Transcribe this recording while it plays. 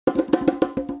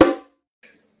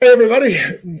Hey everybody,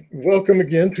 welcome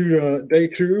again to day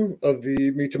two of the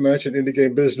Meet to Match and Indie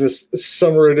Game Business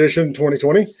Summer Edition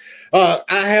 2020. I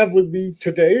have with me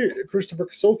today Christopher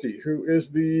Kasolke, who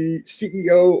is the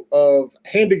CEO of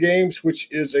Handy Games, which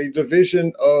is a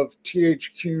division of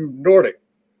THQ Nordic,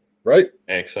 right?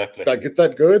 Exactly. Did I get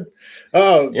that good?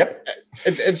 Yep.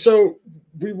 And so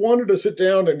we wanted to sit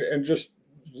down and just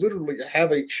literally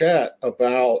have a chat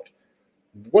about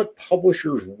what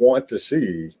publishers want to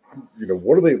see.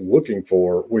 What are they looking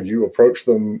for when you approach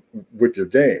them with your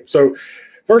game? So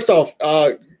first off,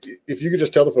 if you could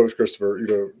just tell the folks,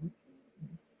 Christopher,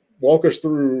 walk us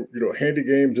through, Handy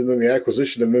Games and then the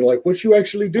acquisition and then like what you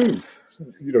actually do,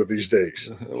 these days.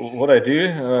 What I do,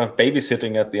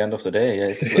 babysitting at the end of the day.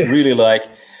 It's really like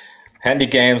Handy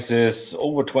Games is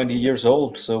over 20 years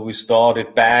old. So we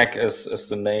started back, as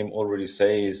the name already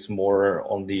says, more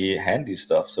on the handy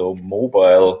stuff. So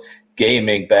mobile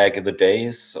gaming back in the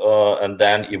days, and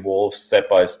then evolved step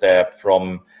by step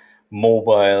from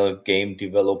mobile game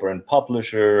developer and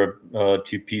publisher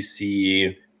to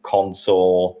PC,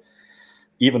 console,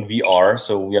 even VR.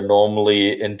 So we are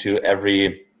normally into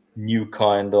every new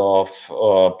kind of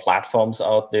platforms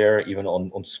out there, even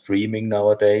on streaming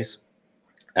nowadays.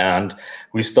 And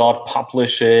we start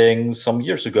publishing some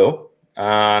years ago,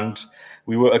 and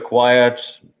we were acquired,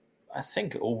 I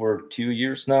think, over 2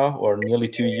 years now, or nearly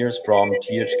 2 years from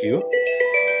THQ.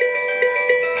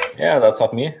 Yeah, that's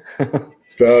not me.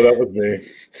 So that was me.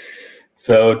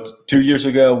 So 2 years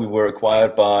ago, we were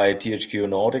acquired by THQ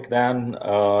Nordic then,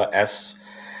 as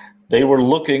they were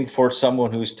looking for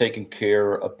someone who's taking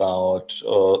care about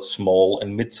small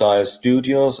and mid-sized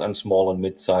studios and small and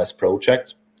mid-sized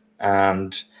projects.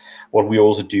 And what we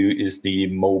also do is the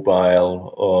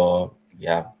mobile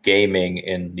gaming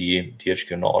in the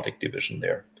THQ Nordic division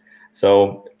there.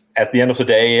 So at the end of the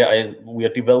day, we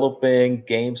are developing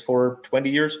games for 20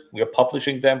 years. We are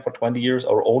publishing them for 20 years,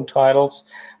 our own titles.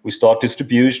 We start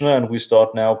distribution and we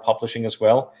start now publishing as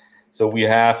well. So we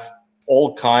have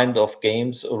all kind of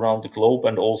games around the globe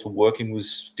and also working with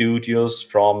studios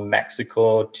from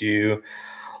Mexico to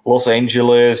Los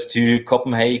Angeles to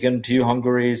Copenhagen to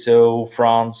Hungary, so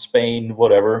France, Spain,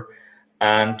 whatever.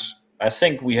 And I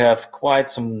think we have quite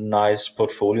some nice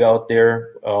portfolio out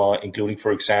there, including,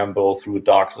 for example, through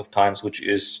Darks of Times, which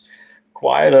is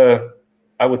quite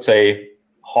I would say,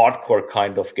 hardcore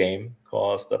kind of game,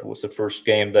 because that was the first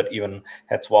game that even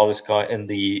had Swarovski in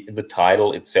the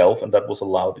title itself, and that was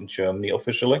allowed in Germany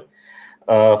officially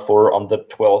for on the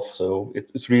 12th. So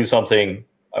it's really something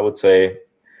I would say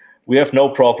we have no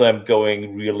problem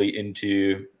going really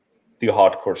into the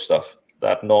hardcore stuff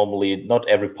that normally not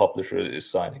every publisher is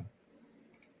signing.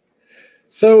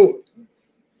 So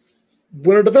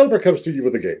when a developer comes to you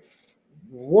with a game,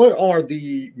 what are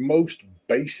the most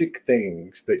basic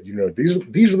things that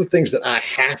these are the things that I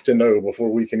have to know before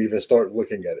we can even start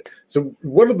looking at it? So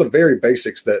what are the very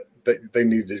basics that they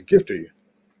need to give to you?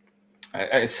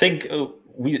 I think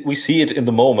we see it in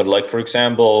the moment. Like, for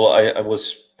example, I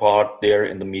was part there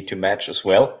in the Meet to Match as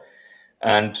well.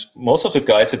 And most of the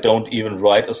guys that don't even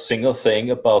write a single thing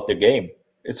about the game.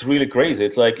 It's really crazy.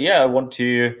 It's like, yeah, I want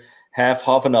to have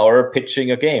half an hour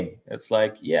pitching a game. It's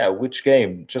like, yeah, which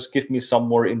game? Just give me some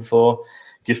more info.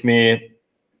 Give me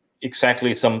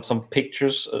exactly some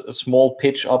pictures, a small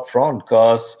pitch up front,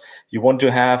 because you want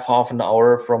to have half an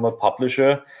hour from a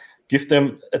publisher. Give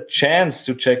them a chance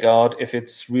to check out if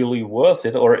it's really worth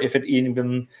it or if it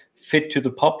even fit to the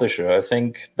publisher. I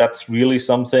think that's really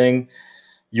something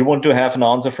you want to have an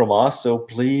answer from us. So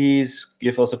please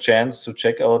give us a chance to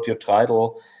check out your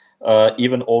title,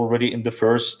 even already in the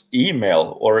first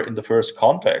email or in the first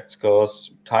contact,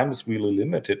 because time is really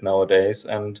limited nowadays.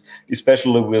 And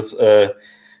especially with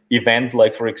event,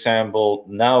 like, for example,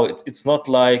 now it's not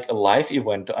like a live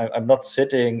event. I'm not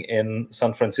sitting in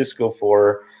San Francisco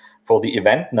for the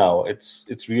event now.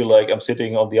 It's really like I'm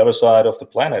sitting on the other side of the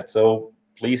planet. So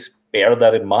please bear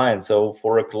that in mind. So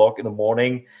 4 o'clock in the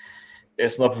morning,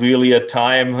 it's not really a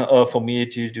time for me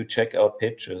to check out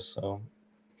pitches. So.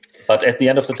 But at the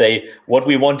end of the day, what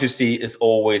we want to see is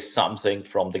always something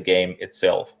from the game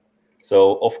itself.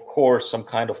 So of course, some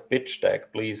kind of pitch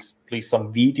deck, please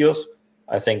some videos.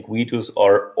 I think videos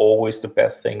are always the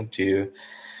best thing to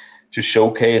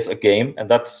showcase a game, and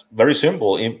that's very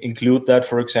simple. Include that,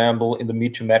 for example, in the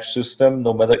Meet to Match system,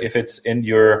 no matter if it's in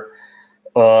your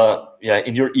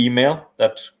in your email,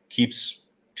 that keeps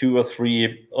 2 or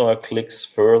 3 clicks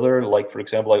further. Like, for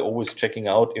example, I always checking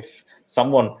out if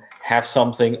someone have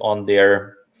something on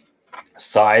their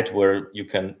site where you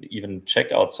can even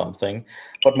check out something,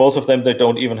 but most of them, they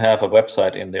don't even have a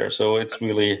website in there. So it's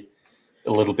really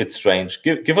a little bit strange.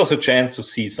 Give us a chance to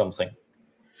see something.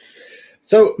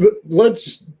 So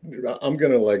I'm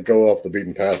going to like go off the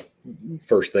beaten path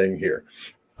first thing here.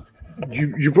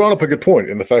 You brought up a good point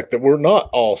in the fact that we're not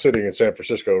all sitting in San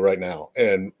Francisco right now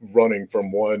and running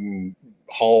from one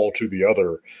hall to the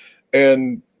other.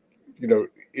 And,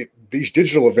 these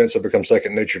digital events have become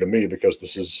second nature to me because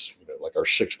this is like our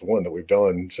sixth one that we've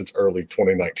done since early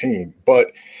 2019. But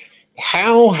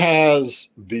how has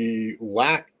the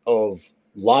lack of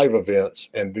live events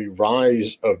and the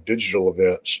rise of digital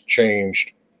events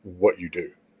changed what you do?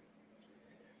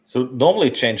 So normally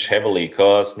it changed heavily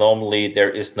because normally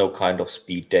there is no kind of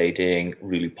speed dating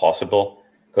really possible,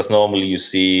 because normally you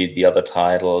see the other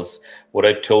titles. What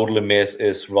I totally miss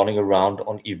is running around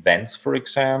on events, for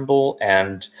example,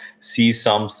 and see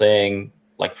something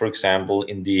like, for example,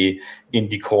 in the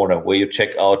indie corner where you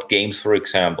check out games, for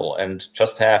example, and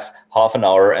just have half an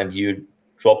hour and you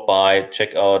drop by,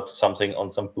 check out something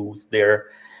on some booth there.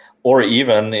 Or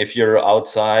even if you're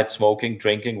outside smoking,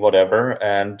 drinking, whatever,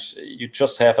 and you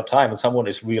just have a time and someone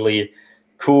is really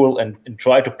cool and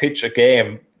try to pitch a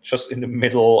game just in the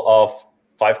middle of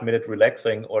 5 minute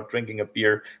relaxing or drinking a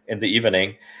beer in the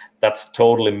evening, that's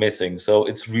totally missing. So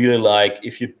it's really like,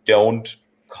 if you don't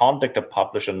contact a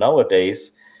publisher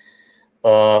nowadays,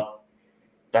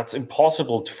 that's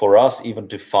impossible for us even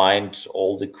to find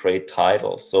all the great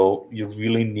titles. So you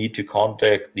really need to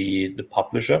contact the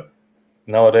publisher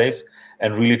nowadays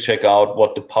and really check out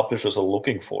what the publishers are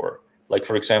looking for. Like,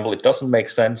 for example, it doesn't make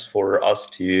sense for us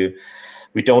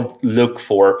we don't look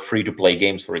for free-to-play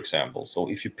games, for example. So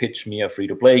if you pitch me a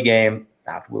free-to-play game,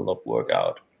 that will not work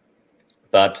out.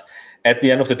 But at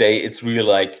the end of the day, it's really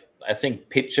like, I think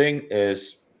pitching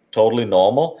is totally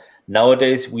normal.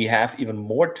 Nowadays, we have even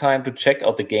more time to check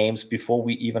out the games before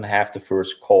we even have the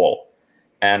first call.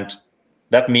 And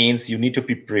that means you need to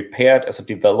be prepared as a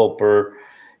developer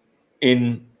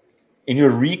in your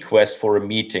request for a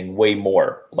meeting way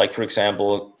more. Like, for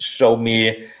example, show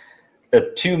me a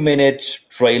 2-minute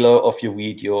trailer of your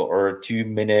video or a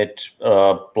 2-minute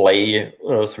play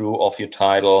through of your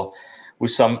title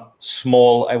with some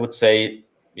small, I would say,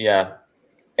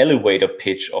 elevator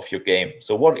pitch of your game.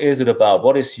 So what is it about?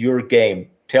 What is your game?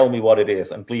 Tell me what it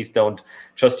is. And please don't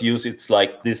just use it's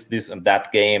like this, and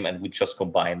that game, and we just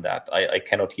combine that. I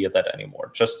cannot hear that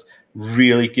anymore. Just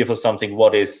really give us something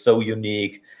what is so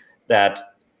unique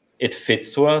that it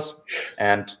fits to us.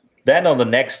 And then on the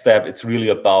next step, it's really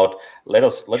about let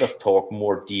us talk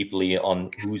more deeply on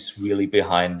who's really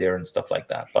behind there and stuff like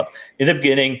that. But in the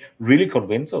beginning, really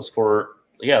convince us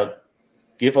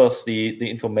give us the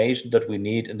information that we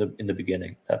need in the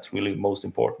beginning. That's really most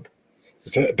important.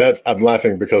 That I'm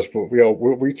laughing because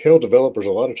we tell developers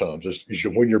a lot of times is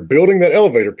when you're building that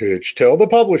elevator pitch, tell the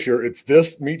publisher it's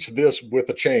this meets this with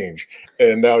a change.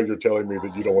 And now you're telling me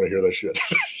that you don't want to hear that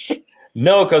shit.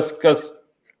 No, because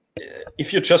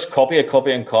if you just copy,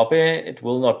 it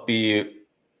will not be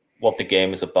what the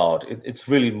game is about. It's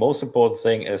really most important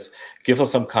thing is give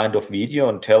us some kind of video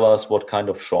and tell us what kind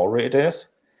of genre it is,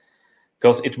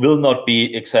 because it will not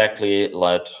be exactly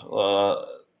like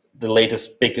the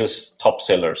latest, biggest top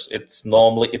sellers.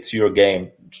 It's your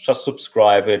game. Just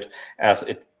subscribe it as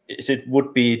it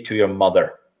would be to your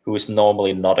mother, who is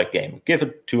normally not a game. Give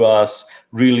it to us,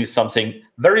 really something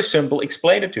very simple.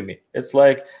 Explain it to me. It's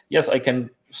like, yes, I can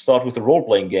start with a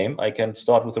role-playing game. I can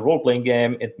start with a role-playing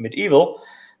game in medieval,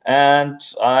 and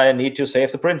I need to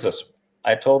save the princess.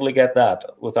 I totally get that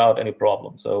without any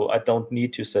problem. So I don't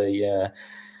need to say,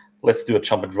 let's do a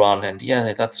jump and run, and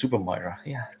that's Super Mario.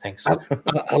 Yeah, thanks.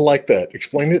 I like that.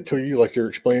 Explain it to you like you're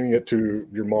explaining it to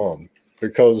your mom,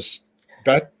 because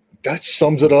that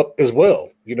sums it up as well.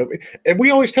 And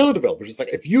we always tell the developers, it's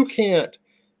like, if you can't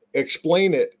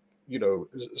explain it,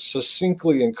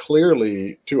 succinctly and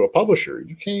clearly to a publisher,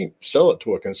 you can't sell it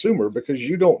to a consumer because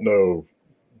you don't know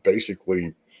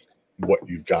basically what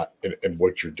you've got and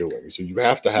what you're doing. So you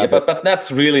have to have but that's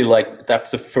really like,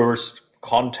 that's the first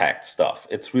contact stuff.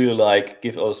 It's really like,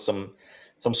 give us some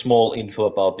small info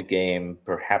about the game,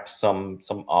 perhaps some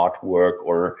artwork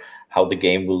or how the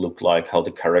game will look like, how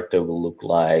the character will look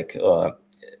like.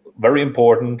 Very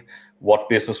important, what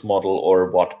business model or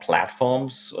what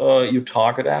platforms you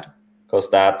target at, because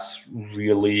that's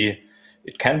really,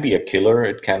 it can be a killer.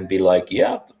 It can be like,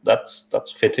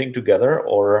 that's fitting together.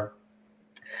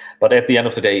 But at the end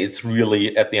of the day, it's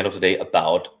really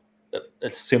about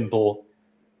a simple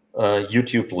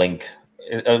YouTube link.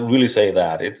 I really say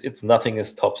that it's nothing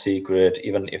is top secret.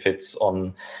 Even if it's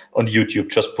on YouTube,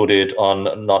 just put it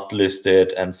on not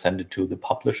listed and send it to the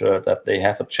publisher, that they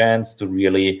have a chance to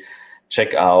really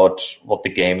check out what the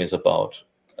game is about.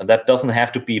 And that doesn't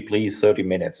have to be, please, 30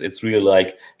 minutes. It's really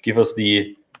like, give us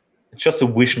the it's just a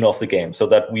vision of the game so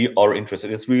that we are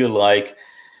interested. It's really like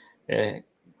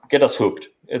get us hooked.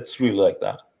 It's really like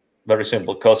that. Very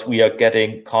simple, because we are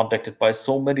getting contacted by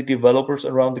so many developers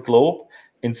around the globe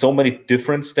in so many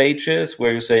different stages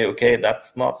where you say, okay,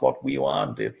 that's not what we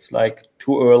want. It's like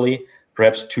too early,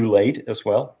 perhaps too late as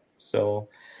well. So,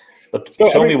 but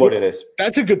show me what it is.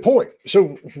 That's a good point.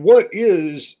 So what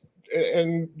is,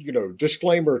 and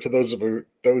disclaimer to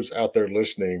those out there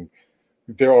listening,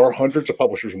 there are hundreds of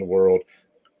publishers in the world.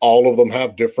 All of them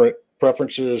have different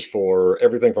preferences for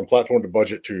everything from platform to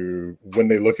budget to when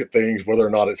they look at things, whether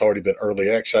or not it's already been early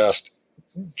accessed,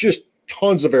 just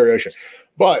tons of variation.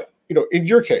 But, in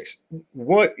your case,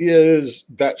 what is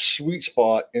that sweet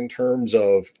spot in terms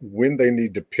of when they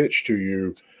need to pitch to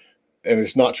you and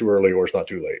it's not too early or it's not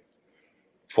too late?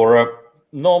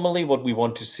 Normally what we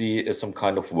want to see is some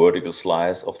kind of vertical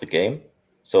slice of the game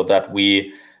so that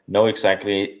we know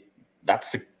exactly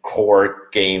that's the core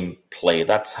gameplay.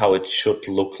 That's how it should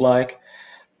look like.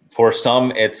 For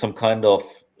some, it's some kind of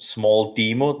small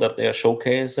demo that they are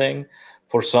showcasing.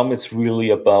 For some, it's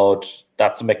really about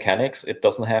that's the mechanics. It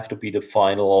doesn't have to be the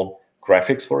final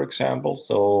graphics, for example.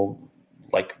 So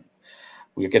like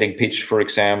we're getting pitched, for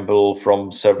example,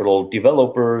 from several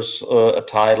developers a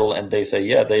title, and they say,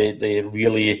 yeah, they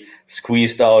really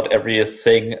squeezed out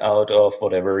everything out of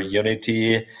whatever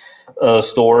Unity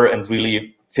store and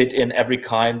really fit in every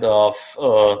kind of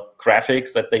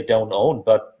graphics that they don't own,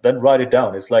 but then write it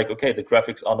down. It's like, okay, the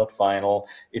graphics are not final.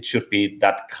 It should be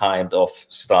that kind of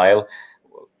style.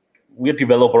 We're a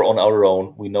developer on our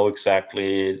own. We know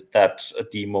exactly that a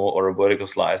demo or a vertical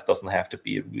slice doesn't have to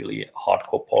be really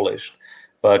hardcore polished,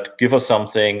 but give us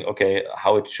something, okay,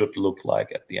 how it should look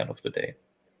like at the end of the day.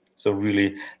 So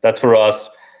really, that's for us.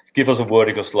 Give us a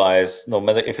vertical slice, no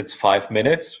matter if it's 5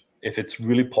 minutes. If it's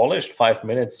really polished, 5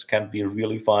 minutes can be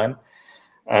really fine.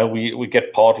 We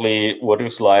get partly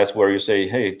vertical slice where you say,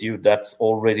 hey, dude, that's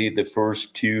already the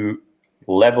first 2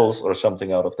 levels or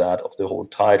something out of that, of the whole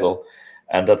title.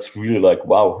 And that's really like,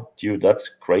 wow, dude, that's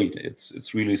great.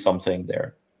 It's really something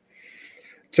there.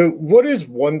 So what is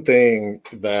one thing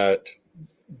that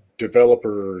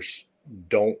developers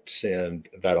don't send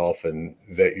that often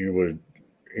that you would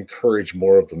encourage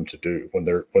more of them to do when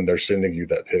they're sending you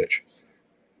that pitch?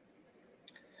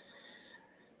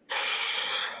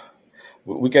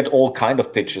 We get all kind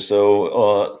of pitches.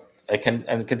 So I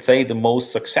can say the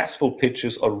most successful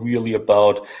pitches are really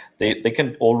about they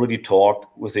can already talk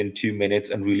within 2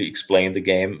 minutes and really explain the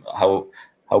game, how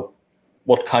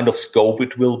what kind of scope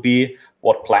it will be,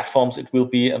 what platforms it will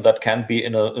be, and that can be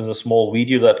in a small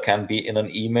video, that can be in an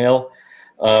email.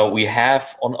 We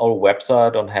have on our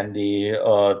website on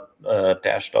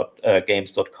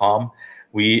handy-games.com,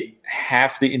 we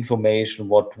have the information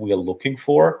what we are looking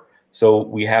for. So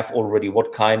we have already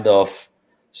what kind of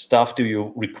stuff do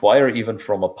you require even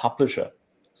from a publisher.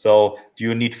 So do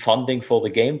you need funding for the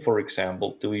game, for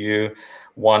example? Do you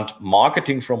want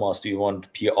marketing from us? Do you want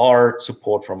PR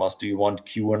support from us? Do you want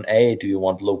Q&A? Do you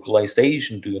want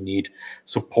localization? Do you need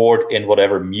support in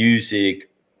whatever music,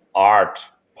 art,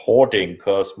 porting?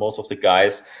 Because most of the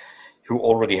guys who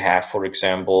already have, for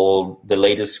example, the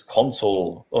latest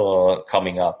console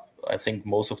coming up, I think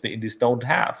most of the indies don't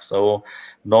have. So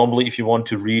normally if you want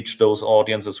to reach those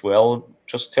audience as well,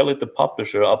 just tell it the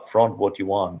publisher up front what you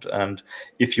want. And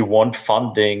if you want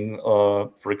funding,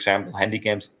 for example, Handy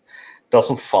Games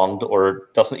doesn't fund or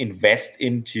doesn't invest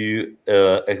into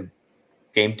a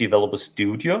game developer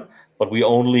studio, but we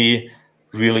only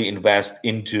really invest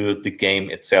into the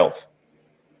game itself.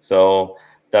 So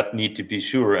that need to be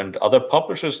sure. And other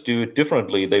publishers do it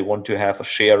differently. They want to have a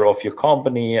share of your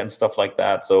company and stuff like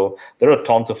that. So there are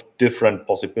tons of different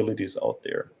possibilities out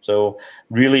there. So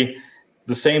really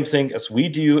the same thing as we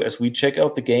do, as we check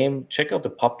out the game, check out the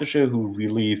publisher who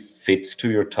really fits to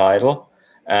your title.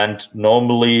 And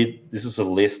normally this is a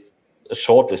list, a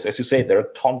short list. As you say, there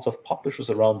are tons of publishers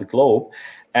around the globe.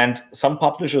 And some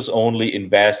publishers only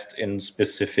invest in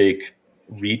specific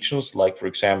regions. Like, for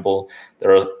example,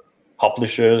 there are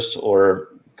publishers or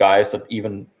guys that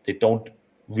even they don't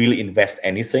really invest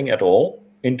anything at all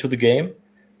into the game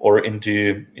or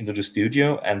into the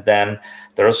studio. And then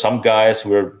there are some guys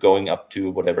who are going up to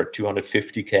whatever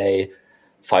 250K,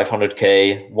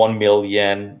 500K, 1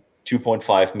 million,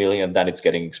 2.5 million, then it's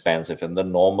getting expensive. And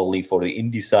then normally for the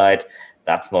indie side,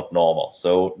 that's not normal.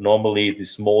 So normally the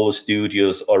smaller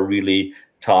studios are really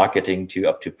targeting to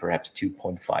up to perhaps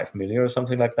 2.5 million or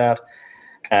something like that.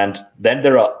 And then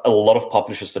there are a lot of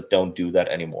publishers that don't do that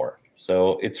anymore.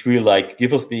 So it's really like,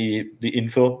 give us the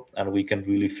info and we can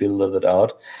really filter that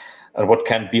out. And what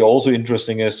can be also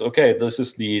interesting is, okay, this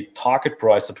is the target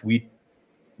price that we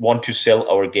want to sell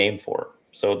our game for.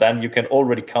 So then you can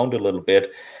already count a little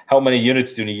bit. How many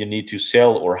units do you need to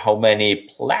sell, or how many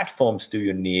platforms do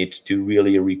you need to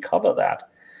really recover that?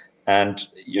 And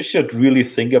you should really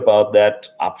think about that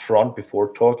upfront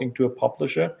before talking to a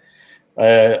publisher.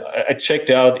 I checked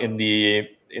out in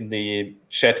the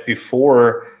chat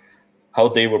before how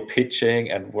they were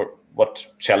pitching and what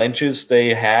challenges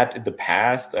they had in the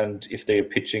past, and if they're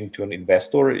pitching to an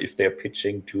investor, if they're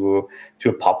pitching to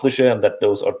a publisher, and that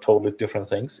those are totally different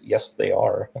things. Yes, they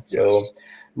are. Yes. So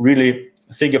really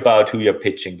think about who you're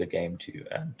pitching the game to,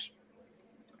 and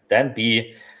then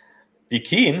be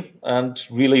keen and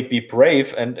really be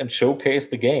brave and showcase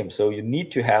the game. So you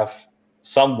need to have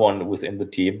someone within the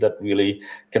team that really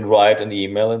can write an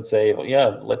email and say, well,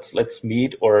 yeah, let's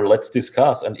meet or let's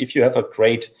discuss. And if you have a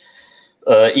great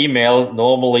email,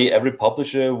 normally every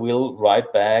publisher will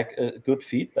write back good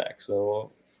feedback.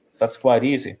 So that's quite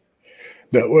easy.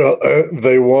 No, well,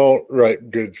 they won't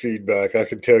write good feedback. I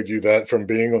can tell you that from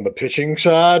being on the pitching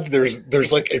side.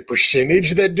 There's like a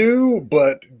percentage that do,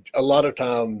 but a lot of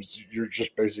times you're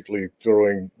just basically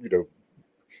throwing,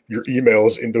 your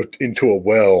emails into a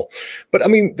well. But I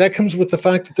mean, that comes with the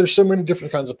fact that there's so many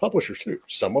different kinds of publishers too.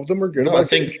 Some of them are good. No, I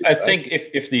think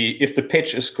if the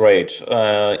pitch is great,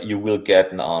 you will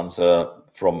get an answer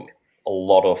from a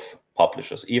lot of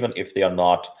publishers, even if they are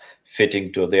not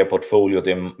fitting to their portfolio.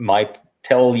 They might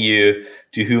tell you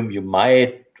to whom you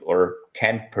might or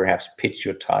can perhaps pitch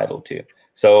your title to.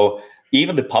 So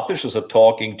even the publishers are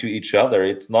talking to each other.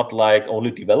 It's not like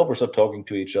only developers are talking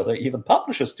to each other. Even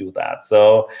publishers do that.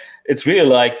 So it's really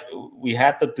like we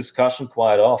had the discussion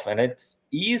quite often. It's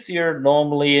easier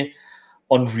normally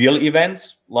on real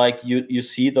events. Like you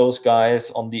see those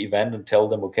guys on the event and tell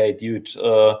them, okay, dude,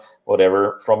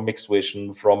 whatever, from Mixed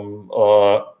Vision, from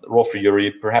Raw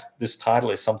Fury, perhaps this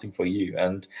title is something for you.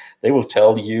 And they will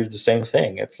tell you the same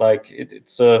thing. It's like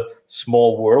it's a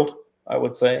small world, I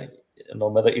would say, no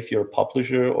matter if you're a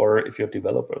publisher or if you're a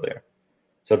developer there.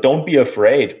 So don't be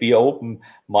afraid, be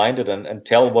open-minded and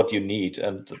tell what you need,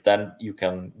 and then you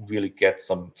can really get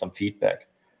some feedback.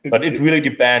 But it really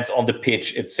depends on the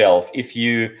pitch itself. If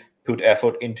you put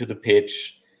effort into the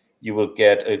pitch, you will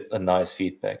get a nice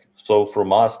feedback. So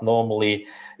from us, normally,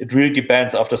 it really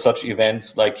depends. After such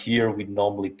events like here, we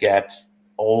normally get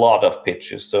a lot of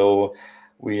pitches. So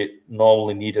we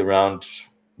normally need around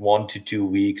 1 to 2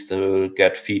 weeks to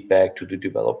get feedback to the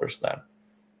developers then.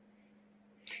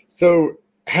 So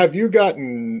have you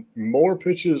gotten more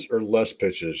pitches or less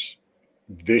pitches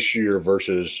this year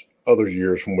versus other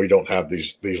years when we don't have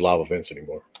these live events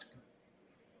anymore?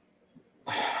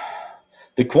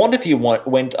 The quantity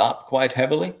went up quite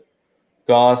heavily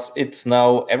because it's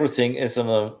now everything is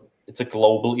it's a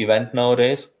global event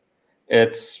nowadays.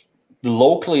 It's the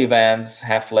local events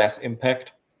have less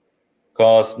impact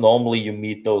because normally you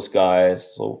meet those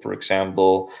guys. So for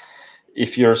example,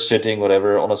 if you're sitting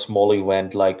whatever on a small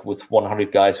event like with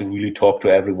 100 guys who really talk to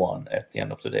everyone at the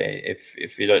end of the day,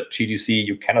 if you're at GDC,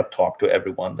 you cannot talk to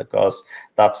everyone because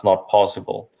that's not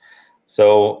possible.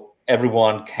 So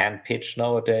everyone can pitch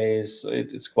nowadays.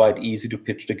 It's quite easy to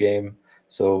pitch the game.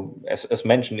 So as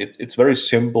mentioned, it's very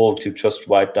simple to just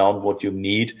write down what you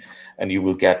need and you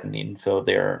will get an info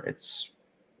there.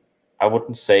 I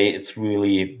wouldn't say it's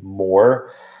really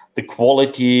more. The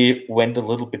quality went a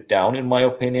little bit down, in my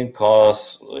opinion,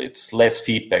 because it's less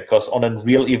feedback. Because on a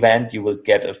real event, you will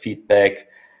get a feedback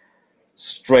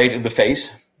straight in the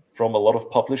face from a lot of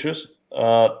publishers.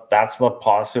 That's not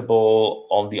possible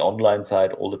on the online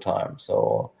side all the time.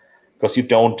 So, because you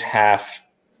don't have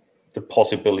the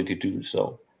possibility to do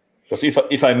so. Because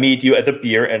if I meet you at the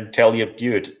beer and tell you,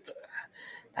 dude,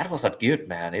 that was not good,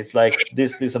 man. It's like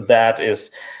this, and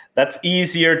that's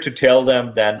easier to tell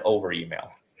them than over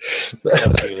email.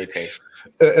 That's really the case.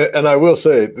 And I will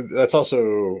say that's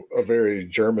also a very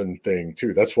German thing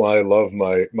too. That's why I love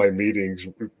my meetings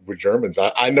with Germans.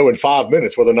 I know in 5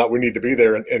 minutes whether or not we need to be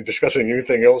there and discussing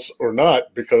anything else or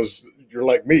not, because you're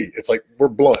like me. It's like we're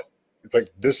blunt. It's like,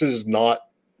 this is not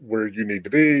where you need to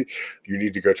be. You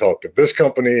need to go talk to this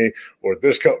company or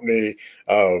this company.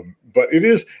 But it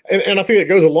is, and I think it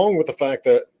goes along with the fact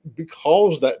that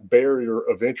because that barrier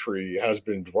of entry has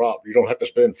been dropped, you don't have to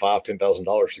spend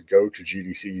 $5,000-$10,000 to go to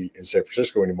GDC in San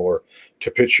Francisco anymore to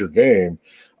pitch your game.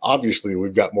 Obviously,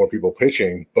 we've got more people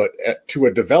pitching, but to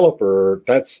a developer,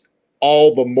 that's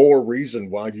all the more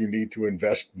reason why you need to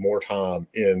invest more time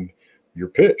in your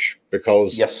pitch,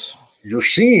 because yes, you're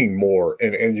seeing more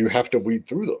and you have to weed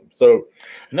through them. So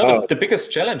no, the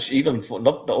biggest challenge, even for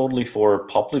not only for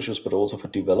publishers, but also for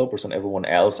developers and everyone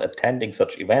else attending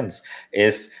such events,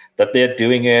 is that they're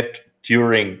doing it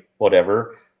during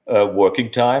whatever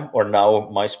working time or now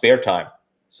my spare time.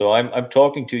 So I'm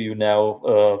talking to you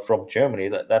now from Germany.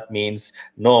 That means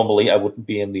normally I wouldn't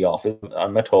be in the office.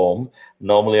 I'm at home.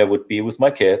 Normally I would be with my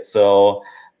kids. So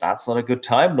that's not a good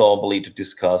time normally to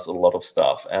discuss a lot of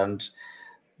stuff. And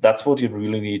that's what you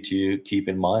really need to keep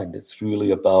in mind. It's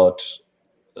really about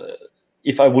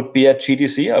if I would be at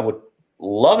GDC, I would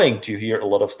loving to hear a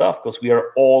lot of stuff because we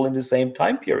are all in the same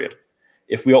time period.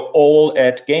 If we are all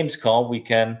at Gamescom, we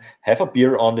can have a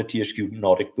beer on the THQ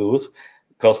Nordic booth,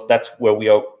 because that's where we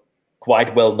are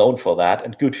quite well known for that,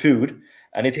 and good food,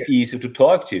 and it's easy to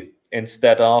talk to,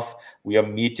 instead of we are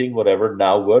meeting whatever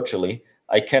now virtually.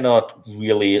 I cannot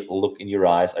really look in your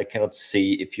eyes. I cannot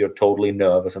see if you're totally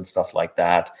nervous and stuff like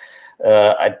that.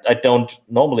 I don't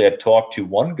normally. I talk to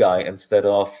one guy instead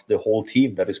of the whole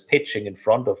team that is pitching in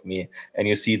front of me, and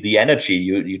you see the energy.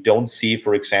 You don't see,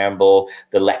 for example,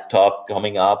 the laptop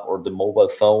coming up or the mobile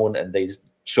phone, and they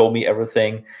show me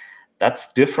everything.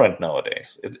 That's different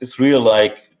nowadays. It's really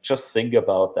like, just think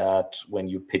about that when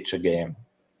you pitch a game.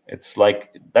 It's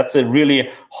like, that's a really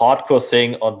hardcore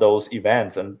thing on those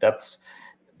events, and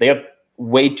there are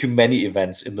way too many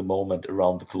events in the moment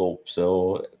around the globe.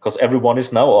 So because everyone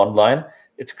is now online,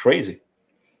 it's crazy.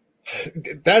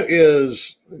 That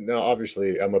is, now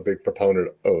obviously I'm a big proponent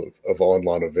of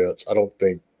online events. I don't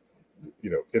think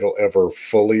it'll ever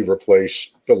fully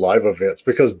replace the live events,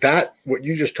 because that, what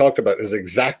you just talked about, is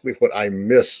exactly what I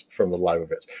miss from the live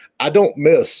events. I don't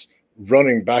miss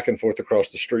running back and forth across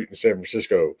the street in San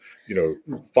Francisco,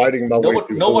 fighting my way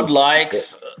through. No one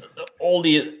likes all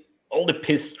the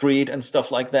piss street and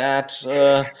stuff like that.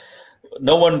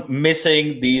 No one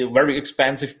missing the very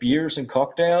expensive beers and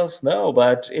cocktails. No,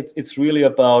 but it's really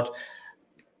about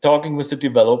talking with the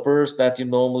developers that you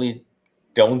normally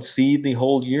don't see the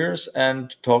whole years,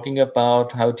 and talking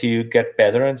about how to get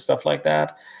better and stuff like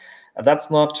that. And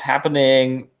that's not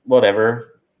happening,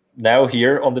 whatever, now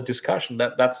here on the discussion.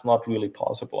 That's not really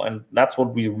possible. And that's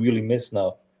what we really miss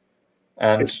now.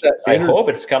 And I hope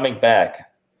it's coming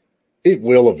back. It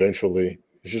will eventually.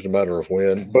 It's just a matter of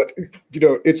when. But,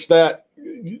 it's that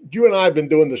you and I have been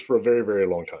doing this for a very, very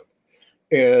long time.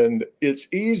 And it's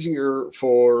easier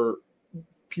for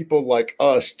people like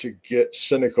us to get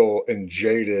cynical and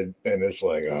jaded, and it's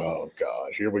like, oh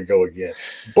God, here we go again.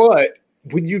 But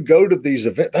when you go to these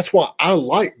events, that's why I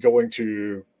like going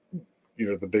to,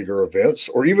 the bigger events,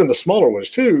 or even the smaller ones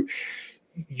too.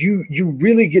 You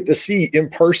really get to see in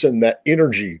person that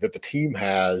energy that the team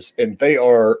has, and they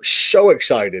are so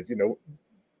excited.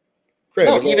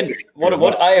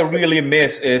 What I really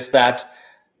miss is that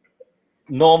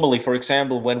normally, for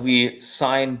example, when we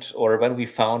signed or when we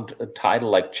found a title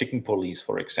like Chicken Police,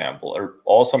 for example, an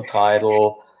awesome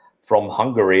title from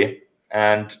Hungary,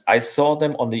 and I saw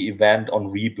them on the event on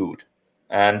Reboot,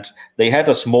 and they had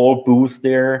a small booth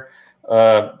there.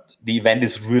 The event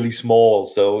is really small,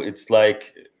 so it's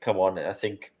like, come on, I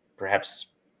think perhaps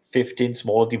 15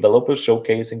 small developers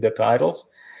showcasing their titles.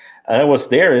 And I was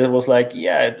there, and it was like,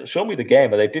 yeah, show me the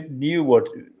game. And I didn't knew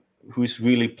who's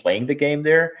really playing the game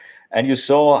there. And you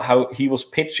saw how he was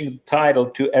pitching the title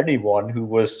to anyone who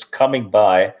was coming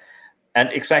by. And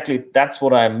exactly that's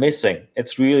what I'm missing.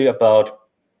 It's really about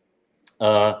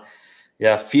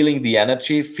feeling the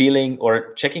energy, feeling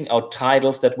or checking out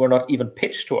titles that were not even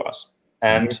pitched to us.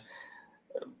 And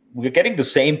we're getting the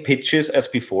same pitches as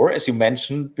before. As you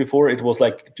mentioned before, it was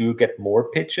like, do you get more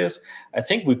pitches? I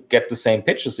think we get the same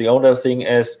pitches. The only thing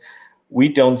is we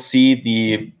don't see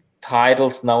the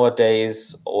titles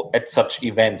nowadays at such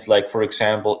events. Like, for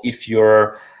example, if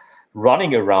you're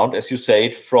running around, as you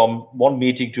say, from one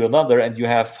meeting to another, and you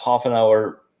have half an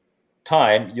hour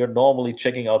time, you're normally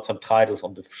checking out some titles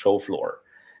on the show floor.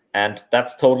 And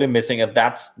that's totally missing. And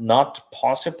that's not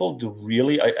possible to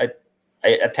really, I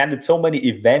attended so many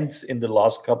events in the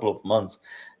last couple of months,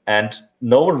 and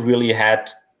no one really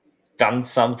had done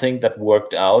something that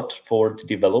worked out for the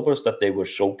developers, that they were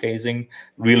showcasing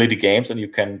really the games and you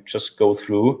can just go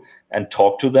through and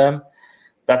talk to them.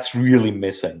 That's really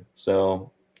missing.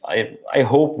 So I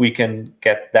hope we can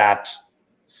get that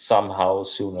somehow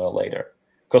sooner or later.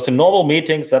 Because in normal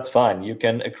meetings, that's fine. You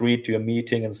can agree to a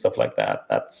meeting and stuff like that.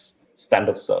 That's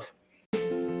standard stuff.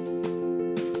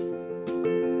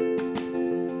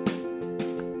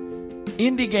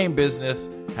 Indie Game Business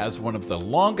has one of the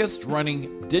longest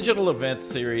running digital event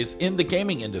series in the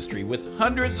gaming industry, with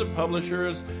hundreds of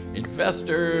publishers,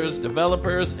 investors,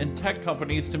 developers, and tech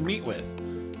companies to meet with.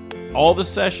 All the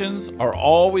sessions are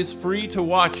always free to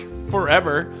watch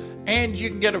forever, and you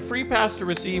can get a free pass to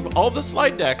receive all the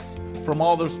slide decks from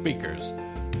all those speakers.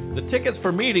 The tickets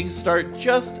for meetings start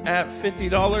just at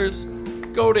 $50,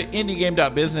 go to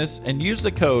indiegame.business and use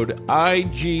the code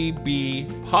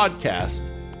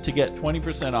IGBpodcast to get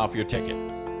 20% off your ticket.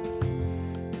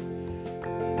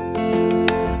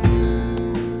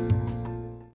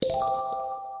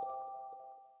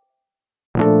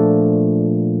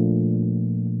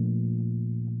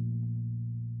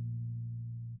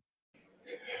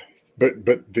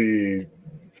 But the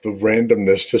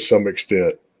randomness to some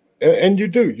extent, and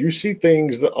you see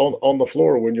things that on the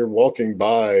floor when you're walking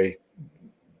by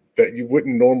that you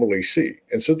wouldn't normally see,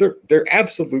 and so there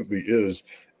absolutely is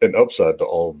an upside to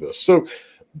all of this. So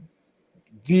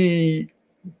the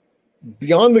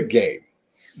beyond the game,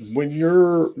 when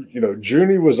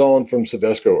Junie was on from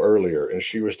Sedesco earlier, and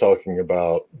she was talking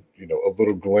about a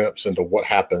little glimpse into what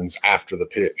happens after the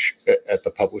pitch at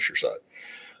the publisher side.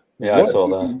 Yeah, I saw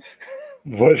that.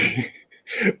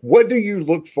 What do you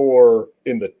look for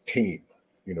in the team?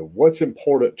 What's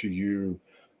important to you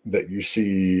that you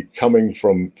see coming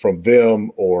from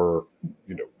them, or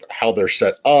how they're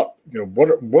set up?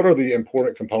 What are the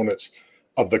important components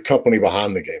of the company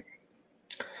behind the game?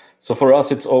 So for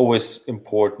us, it's always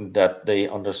important that they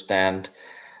understand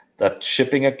that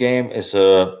shipping a game is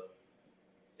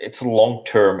it's long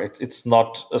term. It's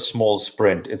not a small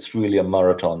sprint. It's really a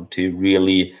marathon to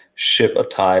really ship a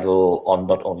title on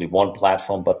not only one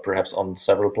platform, but perhaps on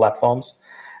several platforms.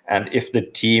 And if the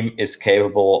team is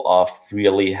capable of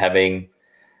really having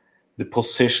the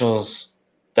positions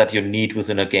that you need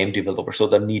within a game developer, so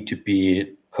there need to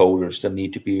be coders, there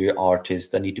need to be artists,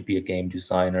 there need to be a game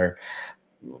designer.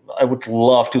 I would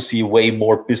love to see way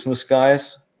more business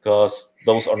guys, because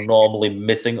those are normally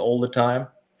missing all the time.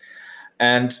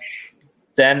 And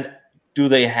then do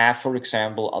they have, for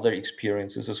example, other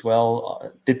experiences as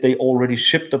well? Did they already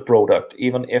ship the product,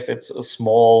 even if it's a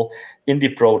small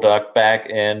indie product back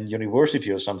in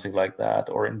university or something like that,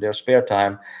 or in their spare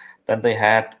time? Then they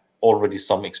had already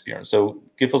some experience. So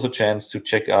give us a chance to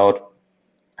check out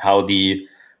how the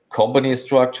company is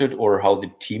structured or how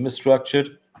the team is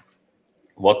structured,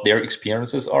 what their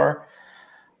experiences are.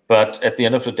 But at the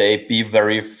end of the day, be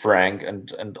very frank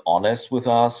and honest with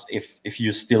us if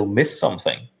you still miss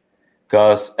something.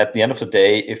 Because at the end of the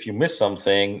day, if you miss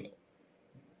something,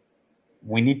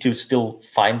 we need to still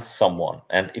find someone.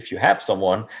 And if you have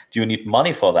someone, do you need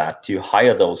money for that, to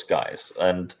hire those guys?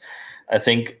 And I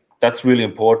think that's really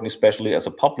important, especially as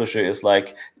a publisher, is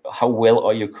like, how well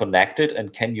are you connected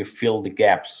and can you fill the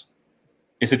gaps?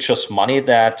 Is it just money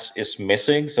that is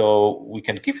missing so we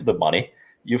can give you the money?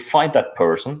 You find that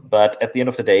person, but at the end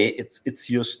of the day, it's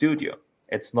your studio.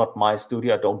 It's not my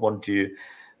studio. I don't want to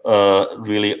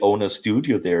really own a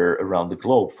studio there around the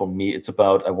globe. For me, it's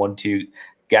about, I want to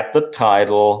get the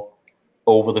title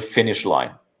over the finish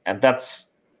line. And that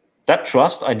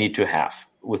trust I need to have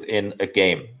within a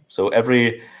game. So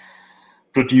every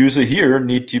producer here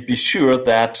need to be sure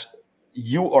that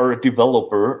you are a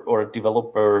developer or a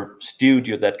developer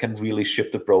studio that can really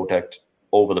ship the product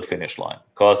over the finish line.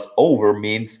 Because over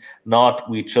means not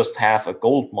we just have a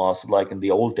gold master like in the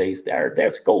old days.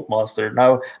 There's a gold master,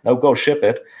 now go ship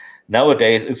it.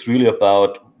 Nowadays it's really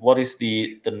about what is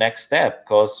the next step,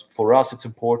 because for us it's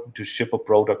important to ship a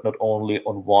product not only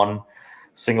on one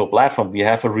single platform. We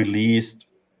have a release.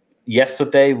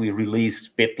 Yesterday we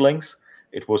released Bitlinks.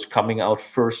 It was coming out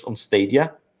first on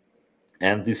Stadia,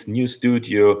 and this new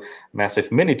studio,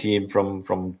 Massive Mini Team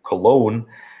from Cologne,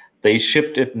 they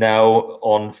shipped it now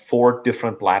on 4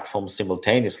 different platforms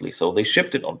simultaneously. So they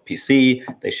shipped it on PC,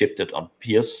 they shipped it on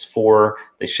PS4,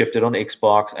 they shipped it on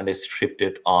Xbox, and they shipped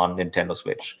it on Nintendo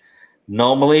Switch.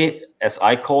 Normally, as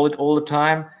I call it all the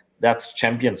time, that's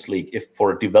Champions League, if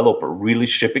for a developer, really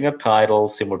shipping a title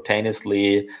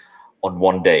simultaneously on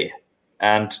one day.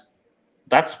 And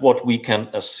that's what we can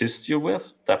assist you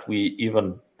with, that we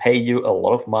even pay you a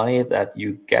lot of money, that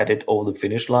you get it over the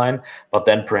finish line, but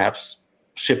then perhaps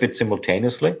ship it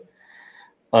simultaneously.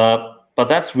 But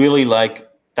that's really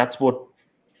that's what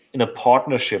in a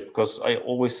partnership, because I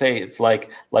always say it's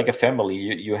like a family.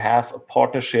 You have a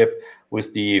partnership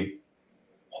with the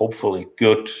hopefully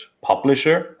good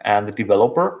publisher and the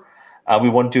developer. We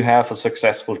want to have a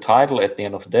successful title at the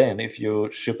end of the day. And if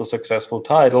you ship a successful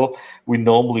title, we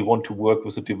normally want to work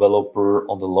with the developer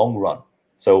on the long run.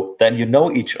 So then you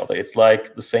know each other. It's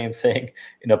like the same thing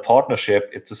in a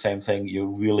partnership. It's the same thing. You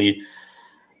really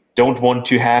don't want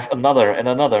to have another and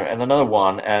another and another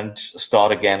one and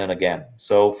start again and again.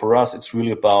 So for us, it's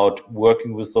really about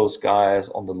working with those guys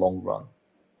on the long run.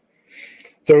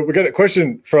 So we got a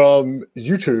question from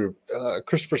YouTube.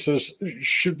 Christopher says,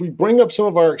 should we bring up some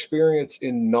of our experience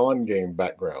in non-game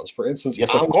backgrounds? For instance,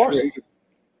 yes, of course.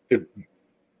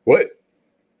 What?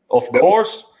 Of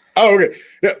course. Oh, okay.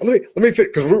 Yeah, let me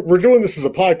fit because we're doing this as a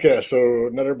podcast, so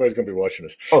not everybody's going to be watching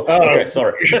us. Oh, okay,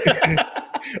 sorry.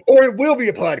 Or it will be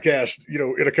a podcast,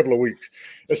 in a couple of weeks,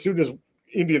 as soon as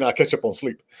Indy and I catch up on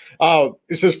sleep.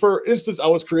 It says, for instance, I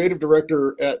was creative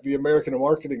director at the American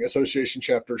Marketing Association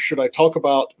chapter. Should I talk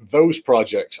about those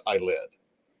projects I led?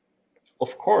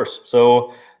 Of course.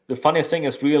 So the funny thing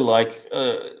is really like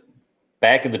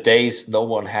back in the days, no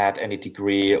one had any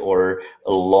degree or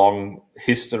a long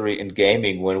history in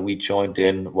gaming when we joined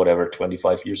in,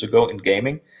 25 years ago in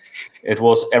gaming.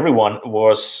 Everyone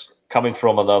was coming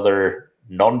from another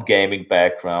non-gaming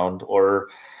background or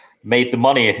made the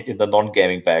money in the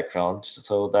non-gaming background.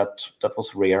 So that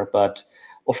was rare. But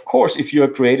of course, if you're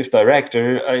a creative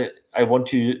director, I want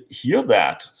to hear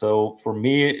that. So for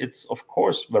me, it's of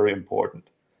course very important.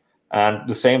 And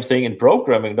the same thing in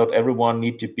programming. Not everyone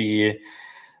need to be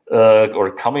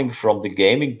or coming from the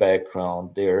gaming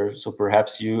background there. So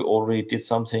perhaps you already did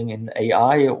something in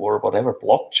AI or whatever,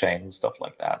 blockchain and stuff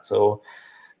like that. So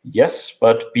yes,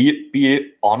 but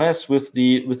be honest with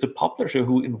the publisher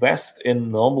who invests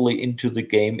normally into the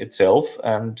game itself.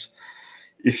 And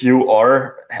if you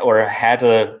are or had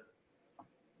a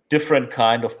different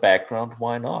kind of background,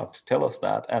 why not? Tell us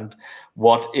that and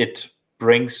what it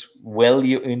brings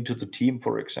value into the team,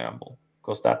 for example,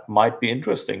 because that might be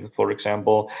interesting. For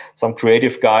example, some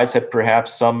creative guys had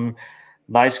perhaps some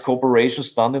nice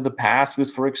cooperations done in the past with,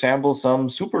 for example, some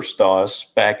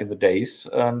superstars back in the days,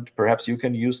 and perhaps you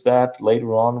can use that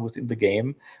later on within the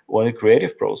game or in the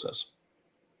creative process.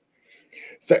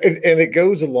 So, and it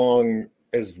goes along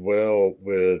as well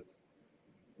with,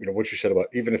 what you said about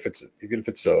even if it's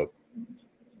a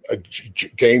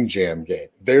game jam game,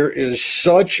 there is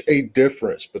such a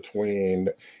difference between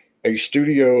a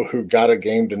studio who got a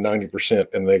game to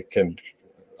 90% and they can,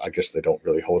 I guess they don't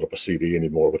really hold up a CD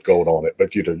anymore with gold on it,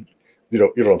 but you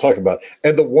know what I'm talking about.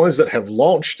 And the ones that have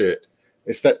launched it,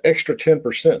 it's that extra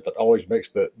 10% that always makes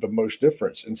the most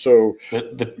difference. And so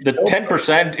the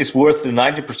 10% is worth the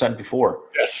 90% before.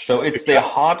 Yes. So it's the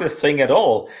hardest thing at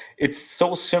all. It's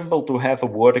so simple to have a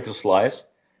vertical slice.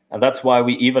 And that's why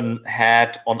we even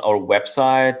had on our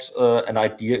website an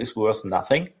idea is worth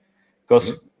nothing.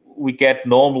 Because we get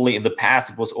normally in the past,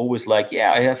 it was always like,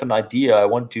 yeah, I have an idea. I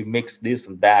want to mix this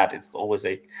and that. It's always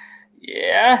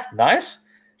yeah, nice.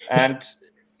 And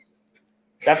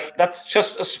that's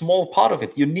just a small part of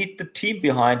it. You need the team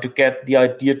behind to get the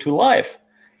idea to life.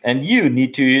 And you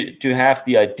need to have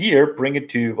the idea, bring it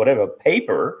to whatever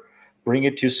paper, bring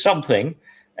it to something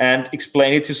and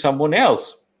explain it to someone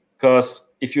else. Because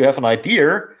if you have an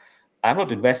idea, I'm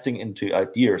not investing into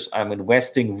ideas. I'm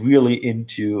investing really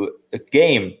into a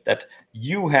game that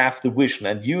you have the vision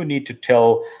and you need to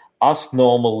tell us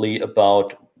normally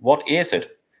about what is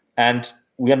it. And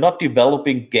we are not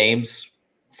developing games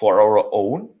for our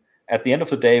own. At the end of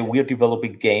the day, we are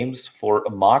developing games for a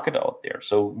market out there.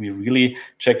 So we really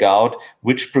check out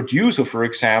which producer, for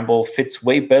example, fits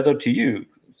way better to you.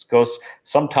 Because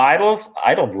some titles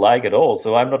I don't like at all.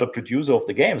 So I'm not a producer of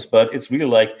the games, but it's really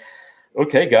like,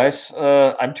 okay, guys,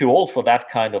 I'm too old for that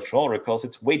kind of genre because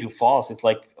it's way too fast. It's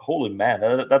like, holy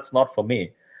man, that's not for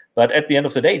me. But at the end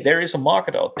of the day, there is a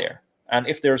market out there. And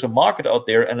if there's a market out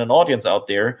there and an audience out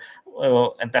there,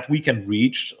 and that we can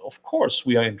reach, of course,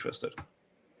 we are interested.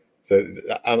 So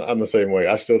I'm the same way.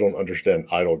 I still don't understand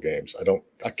idle games.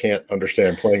 I can't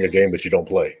understand playing a game that you don't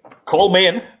play. Call me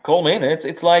in.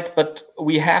 It's like, but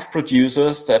we have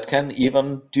producers that can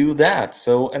even do that.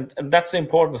 So, and that's the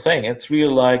important thing. It's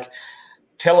really like,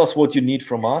 tell us what you need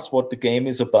from us, what the game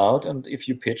is about. And if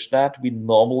you pitch that, we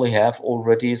normally have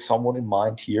already someone in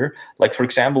mind here. Like, for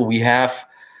example, we have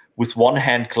with one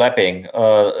hand clapping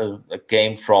a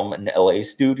game from an LA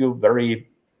studio, very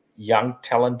young,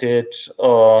 talented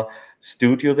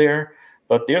studio there.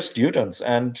 But they're students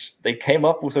and they came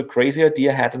up with a crazy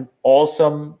idea, had an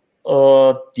awesome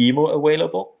demo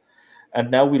available.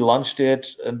 And now we launched it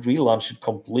and relaunched it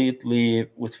completely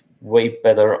with way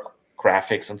better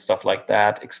graphics and stuff like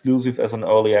that, exclusive as an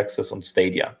early access on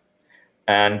Stadia.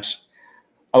 And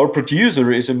our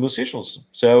producer is a musician.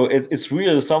 So it's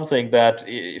really something that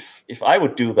if I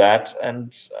would do that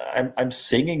and I'm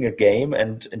singing a game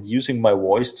and using my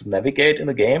voice to navigate in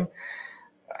a game,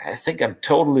 I think I'm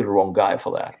totally the wrong guy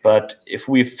for that. But if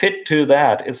we fit to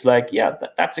that, it's like, yeah,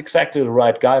 that's exactly the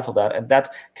right guy for that. And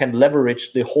that can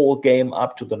leverage the whole game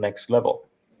up to the next level.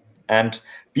 And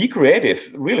be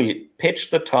creative, really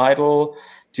pitch the title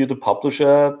to the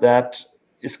publisher that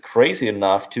is crazy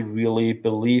enough to really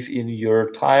believe in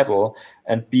your title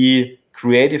and be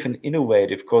creative and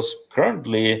innovative. Because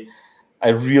currently, I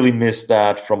really miss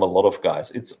that from a lot of guys.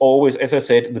 It's always, as I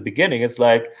said in the beginning, it's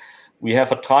like, we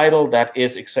have a title that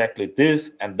is exactly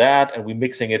this and that, and we're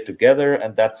mixing it together,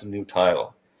 and that's a new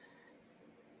title.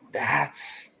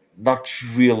 That's not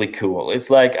really cool. It's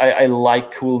like I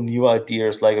like cool new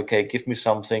ideas. Like, okay, give me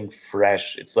something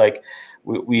fresh. It's like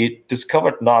we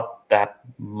discovered not that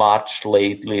much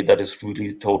lately that is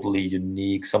really totally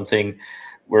unique. Something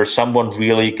where someone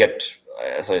really get,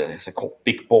 as I call,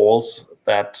 big balls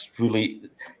that really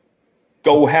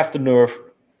go have the nerve,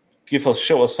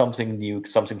 show us something new,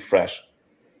 something fresh.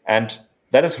 And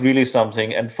that is really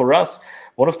something. And for us,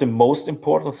 one of the most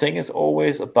important thing is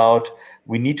always about,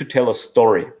 we need to tell a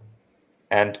story.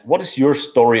 And what is your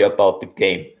story about the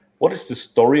game? What is the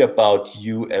story about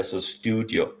you as a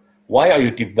studio? Why are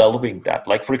you developing that?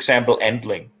 Like, for example,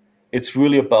 Endling. It's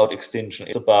really about extinction.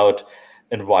 It's about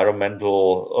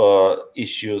environmental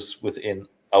issues within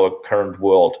our current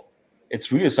world.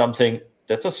 It's really something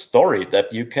that's a story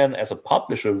that you can, as a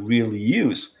publisher, really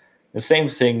use. The same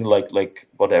thing, like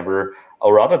whatever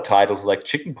our other titles, like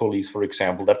Chicken Police, for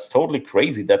example. That's totally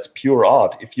crazy. That's pure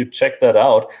art. If you check that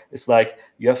out, it's like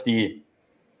you're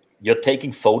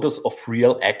taking photos of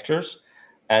real actors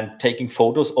and taking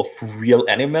photos of real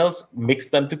animals, mix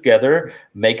them together,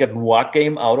 make a noir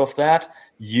game out of that,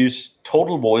 use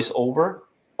total voiceover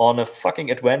on a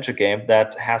fucking adventure game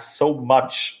that has so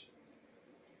much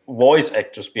voice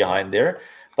actors behind there.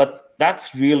 But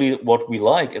that's really what we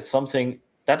like. It's something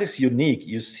that is unique.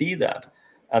 You see that.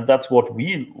 And that's what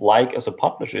we like as a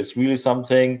publisher. It's really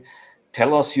something,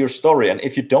 tell us your story. And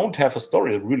if you don't have a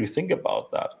story, really think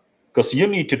about that. Because you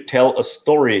need to tell a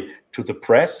story to the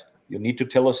press. You need to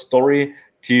tell a story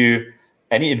to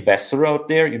any investor out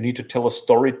there. You need to tell a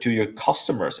story to your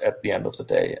customers at the end of the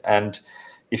day. And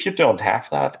if you don't have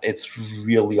that, it's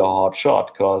really a hard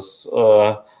shot, because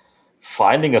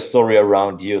finding a story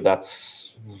around you,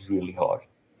 that's really hard.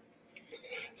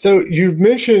 So you've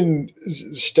mentioned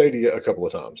Stadia a couple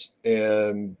of times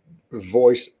and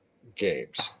voice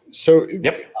games. So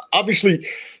obviously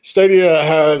Stadia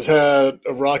has had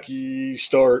a rocky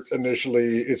start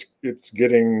initially. It's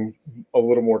getting a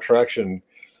little more traction.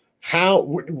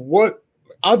 What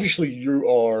obviously you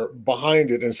are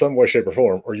behind it in some way, shape, or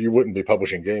form, or you wouldn't be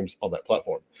publishing games on that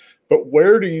platform. But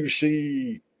where do you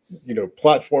see,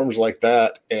 platforms like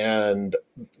that and,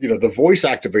 the voice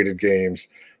activated games?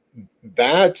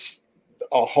 That's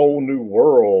a whole new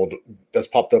world that's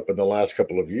popped up in the last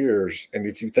couple of years. And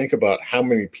if you think about how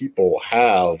many people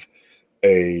have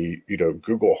a,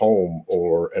 Google Home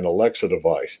or an Alexa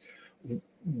device,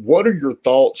 what are your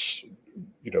thoughts,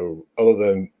 other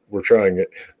than we're trying it,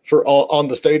 for on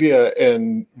the Stadia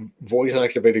and voice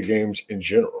activated games in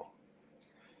general?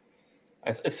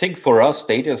 I think for us,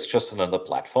 Stadia is just another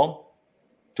platform,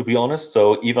 to be honest.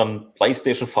 So even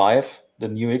PlayStation 5, the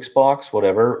new Xbox,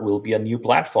 whatever, will be a new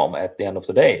platform at the end of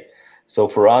the day. So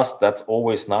for us, that's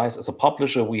always nice. As a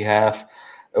publisher, we have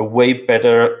a way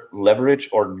better leverage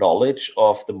or knowledge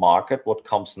of the market, what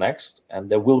comes next. And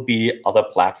there will be other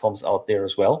platforms out there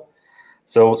as well.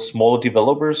 So smaller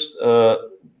developers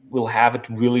will have it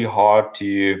really hard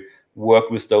to work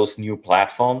with those new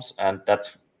platforms. And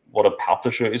that's what a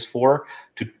publisher is for,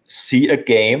 to see a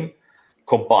game,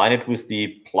 combine it with the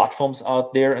platforms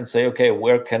out there and say, okay,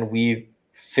 where can we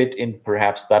fit in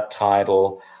perhaps that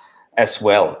title as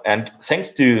well? And thanks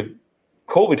to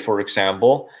COVID, for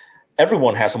example,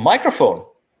 everyone has a microphone.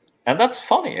 And that's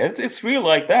funny. It's really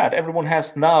like that. Everyone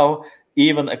has now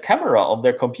even a camera on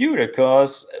their computer,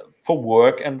 because for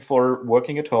work and for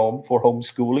working at home, for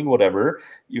homeschooling, whatever,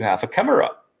 you have a camera.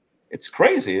 It's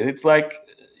crazy. It's like,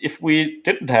 if we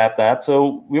didn't have that,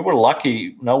 so we were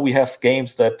lucky. Now we have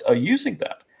games that are using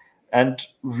that, and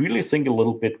really think a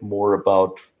little bit more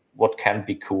about what can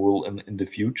be cool in the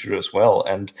future as well,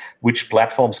 and which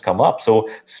platforms come up. So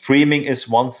streaming is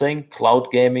one thing,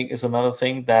 cloud gaming is another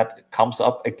thing that comes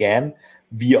up again.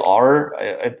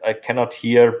 VR, I cannot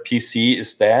hear PC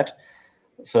is dead.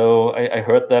 So I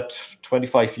heard that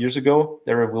 25 years ago,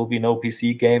 there will be no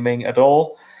PC gaming at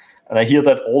all. And I hear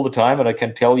that all the time, and I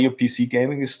can tell you PC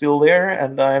gaming is still there,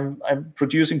 and I'm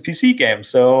producing PC games.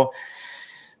 So,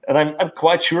 and I'm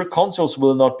quite sure consoles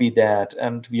will not be dead,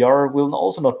 and VR will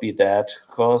also not be dead,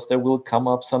 because there will come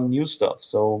up some new stuff.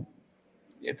 So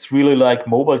it's really like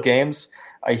mobile games.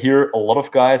 I hear a lot of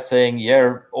guys saying,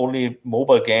 yeah, only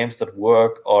mobile games that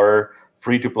work are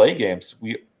free-to-play games.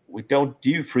 We don't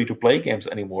do free-to-play games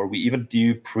anymore. We even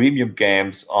do premium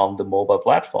games on the mobile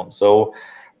platform. So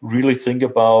really think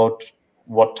about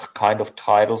what kind of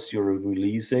titles you're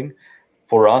releasing.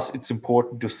 For us, it's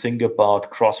important to think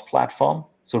about cross-platform.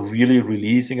 So really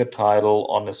releasing a title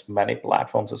on as many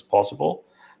platforms as possible.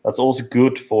 that's also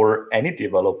good for any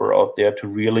developer out there to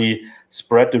really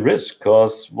spread the risk.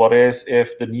 Because what is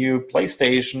if the new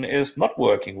PlayStation is not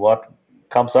working? What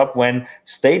comes up when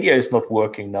Stadia is not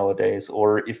working nowadays,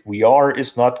 or if VR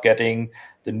is not getting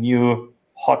the new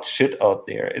hot shit out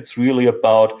there? It's really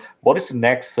about what is the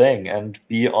next thing, and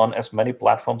be on as many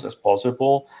platforms as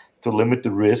possible to limit the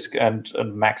risk and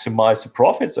maximize the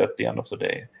profits at the end of the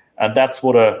day. And that's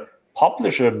what a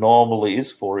publisher normally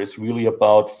is for. It's really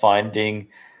about finding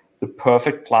the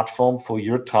perfect platform for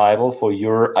your title, for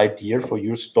your idea, for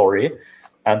your story,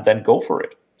 and then go for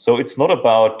it. So it's not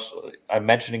about, I'm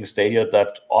mentioning Stadia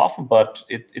that often, but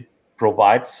it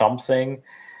provides something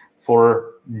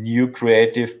for new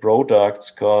creative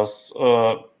products, because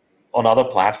on other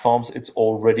platforms, it's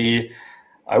already,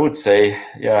 I would say,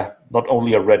 not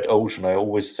only a red ocean. I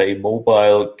always say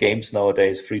mobile games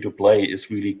nowadays, free to play,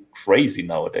 is really crazy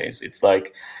nowadays. It's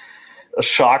like a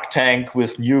Shark Tank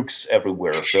with nukes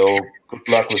everywhere. So good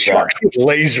luck with Sharks that. with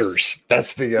lasers.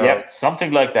 That's the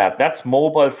Something like that. That's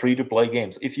mobile free to play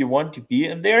games. If you want to be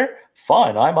in there,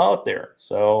 fine, I'm out there.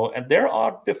 So, and there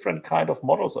are different kind of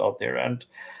models out there. And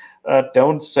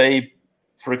don't say,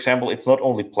 for example, it's not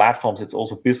only platforms, it's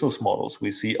also business models.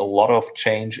 We see a lot of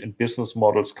change in business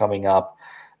models coming up.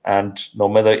 And no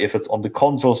matter if it's on the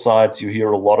console sides, you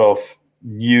hear a lot of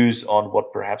news on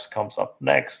what perhaps comes up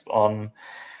next, on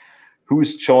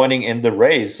who's joining in the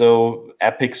race. So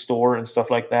Epic Store and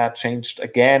stuff like that changed,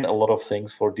 again, a lot of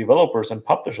things for developers and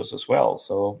publishers as well.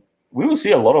 So we will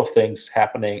see a lot of things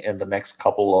happening in the next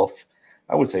couple of,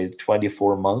 I would say,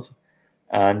 24 months.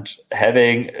 And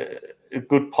having a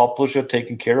good publisher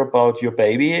taking care about your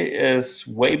baby is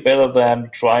way better than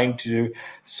trying to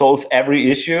solve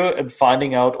every issue and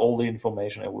finding out all the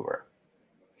information everywhere.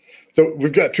 So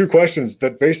we've got two questions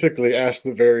that basically ask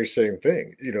the very same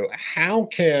thing. You know, how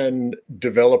can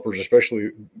developers, especially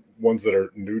ones that are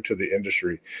new to the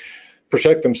industry,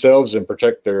 protect themselves and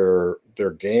protect their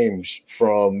games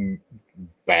from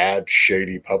bad,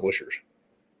 shady publishers?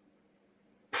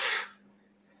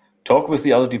 Talk with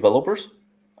the other developers.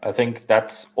 I think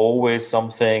that's always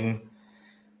something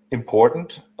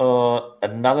important.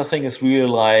 Another thing is really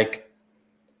like,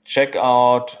 check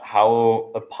out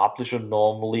how a publisher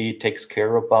normally takes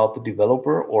care about the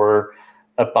developer or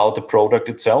about the product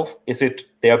itself. Is it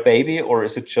their baby, or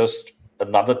is it just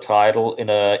another title in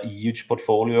a huge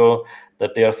portfolio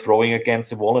that they are throwing against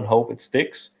the wall and hope it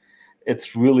sticks?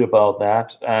 It's really about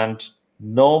that. And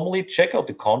normally check out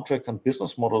the contracts and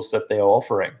business models that they are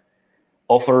offering.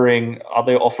 Are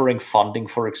they offering funding,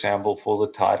 for example, for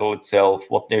the title itself?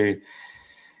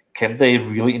 Can they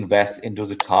really invest into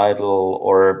the title,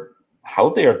 or how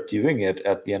they are doing it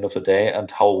at the end of the day, and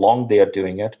how long they are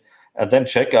doing it? And then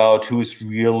check out who's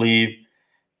really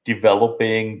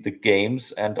developing the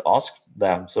games and ask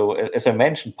them. So as I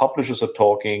mentioned, publishers are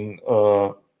talking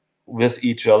with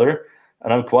each other,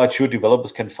 and I'm quite sure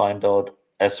developers can find out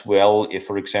as well if,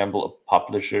 for example, a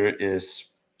publisher is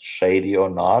shady or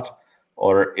not,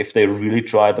 or if they really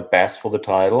try the best for the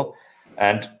title.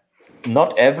 And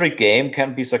not every game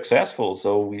can be successful.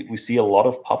 So we see a lot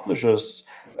of publishers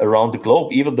around the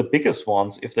globe, even the biggest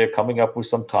ones, if they're coming up with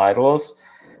some titles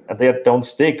and they don't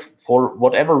stick for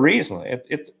whatever reason.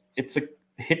 It's a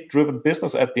hit-driven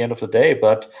business at the end of the day.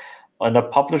 But on the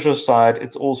publisher side,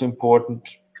 it's also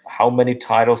important how many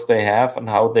titles they have and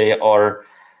how they are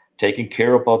taking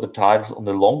care about the titles on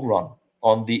the long run.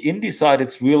 On the indie side,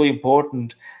 it's really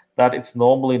important that it's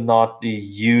normally not the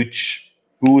huge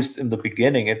boost in the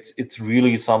beginning. It's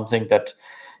really something that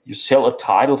you sell a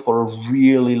title for a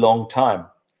really long time.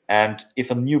 And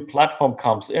if a new platform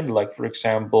comes in, like, for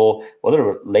example,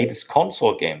 whatever, latest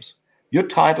console games, your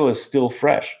title is still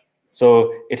fresh.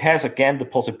 So it has, again, the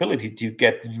possibility to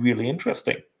get really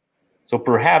interesting. So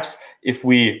perhaps if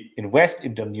we invest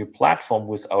in a new platform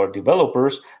with our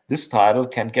developers, this title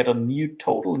can get a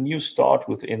total new start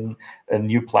within a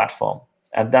new platform.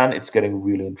 And then it's getting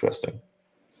really interesting.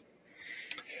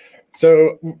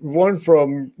 So one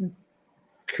from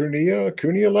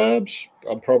Kunia Labs,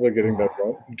 I'm probably getting that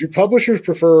wrong. Do publishers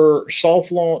prefer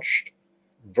soft-launched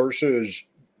versus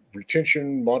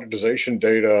retention monetization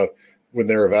data when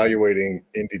they're evaluating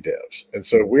indie devs? And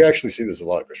so we actually see this a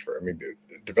lot, Christopher. I mean,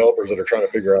 developers that are trying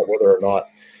to figure out whether or not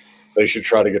they should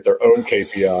try to get their own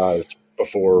KPIs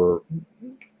before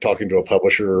talking to a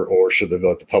publisher, or should they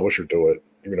let the publisher do it?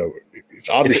 You know, it's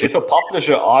obviously, if a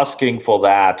publisher asking for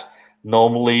that,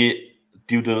 normally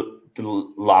do the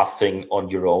last thing on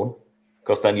your own,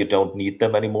 because then you don't need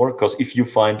them anymore. Because if you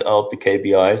find out the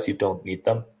KPIs, you don't need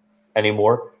them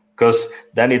anymore, because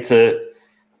then it's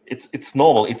it's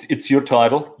normal. It's your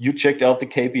title. You checked out the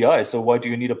KPI, so why do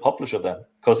you need a publisher then?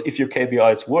 Because if your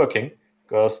KPI is working,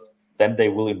 because then they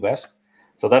will invest.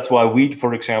 So that's why we,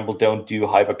 for example, don't do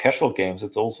hyper casual games.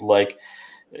 It's also like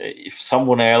if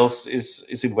someone else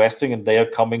is investing and they are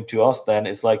coming to us, then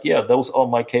it's like, yeah, those are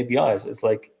my KPIs. It's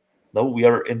like, no, we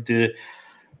are into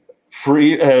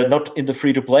free, not in the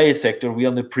free to play sector. We are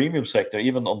in the premium sector.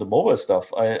 Even on the mobile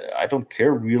stuff, I don't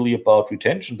care really about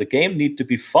retention. The game needs to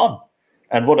be fun.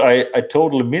 And what I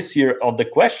totally miss here on the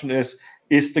question is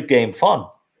the game fun?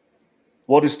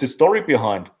 What is the story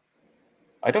behind?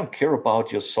 I don't care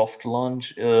about your soft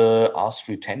launch, ask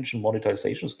retention,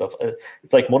 monetization stuff.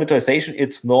 It's like monetization,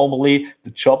 it's normally the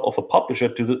job of a publisher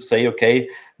to say, okay,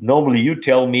 normally you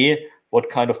tell me what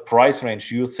kind of price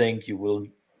range you think you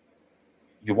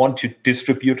want to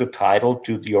distribute a title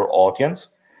to your audience,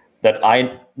 that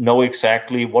I know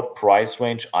exactly what price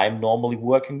range I'm normally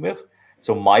working with.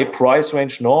 So my price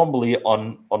range normally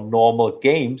on normal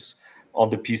games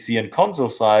on the PC and console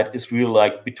side is really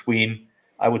like between,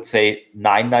 I would say,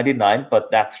 $9.99,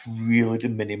 but that's really the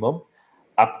minimum,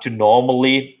 up to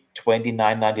normally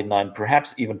 $29.99,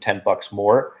 perhaps even $10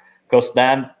 more, because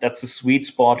then that's the sweet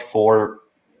spot for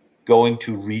going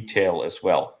to retail as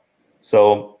well.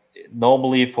 So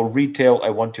normally for retail,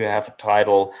 I want to have a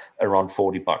title around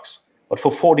 $40. But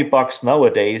for $40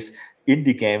 nowadays,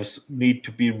 indie games need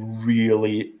to be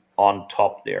really on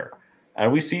top there.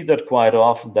 And we see that quite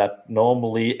often, that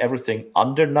normally everything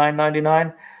under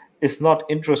 $9.99 is not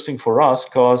interesting for us,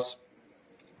 because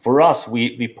for us,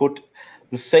 we put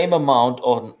the same amount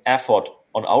of effort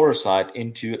on our side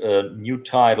into a new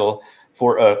title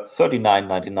for a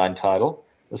 $39.99 title.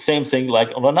 The same thing like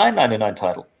on a $9.99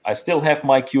 title. I still have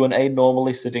my Q&A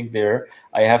normally sitting there.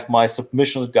 I have my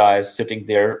submission guys sitting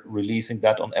there, releasing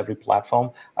that on every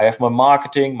platform. I have my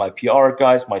marketing, my PR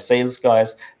guys, my sales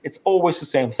guys. It's always the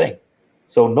same thing.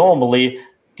 So normally,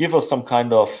 give us some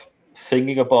kind of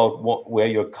thinking about where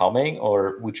you're coming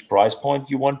or which price point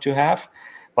you want to have.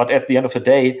 But at the end of the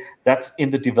day, that's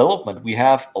in the development. We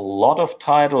have a lot of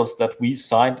titles that we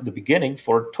signed in the beginning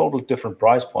for a total different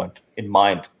price point in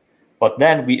mind. But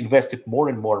then we invested more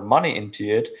and more money into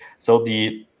it. So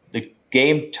the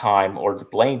game time or the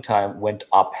playing time went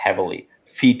up heavily.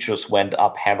 Features went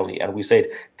up heavily. And we said,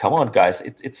 come on, guys,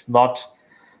 it's not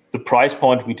the price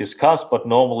point we discussed, but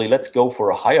normally let's go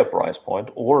for a higher price point.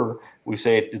 Or we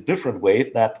say it a different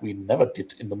way that we never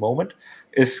did in the moment,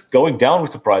 is going down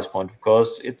with the price point,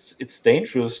 because it's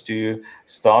dangerous to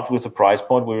start with a price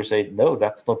point where you say, no,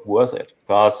 that's not worth it.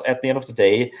 Because at the end of the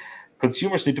day,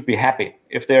 consumers need to be happy.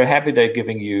 If they're happy, they're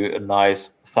giving you a nice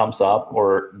thumbs up,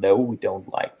 or no, we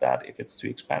don't like that if it's too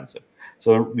expensive.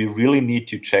 So we really need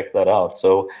to check that out.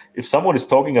 So if someone is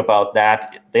talking about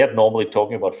that, they're normally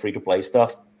talking about free-to-play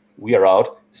stuff. We are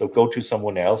out, so go to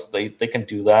someone else. They can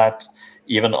do that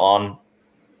even on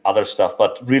other stuff.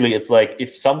 But really, it's like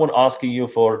if someone asking you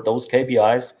for those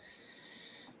KPIs,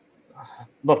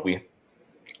 not we.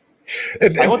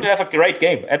 I want to have a great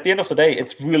game. At the end of the day,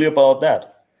 it's really about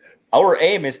that. Our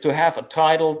aim is to have a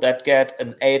title that get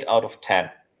an 8 out of 10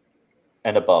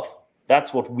 and above.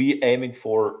 That's what we're aiming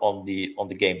for on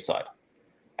the game side.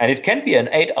 And it can be an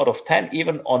 8 out of 10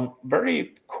 even on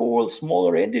very cool,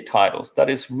 smaller indie titles. That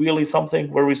is really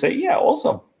something where we say, yeah,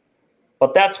 awesome.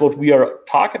 But that's what we are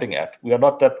targeting at. We are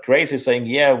not that crazy saying,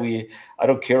 yeah, I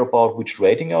don't care about which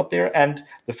rating out there. And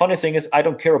the funny thing is, I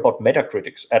don't care about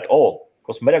Metacritics at all,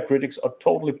 because Metacritics are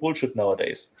totally bullshit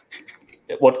nowadays.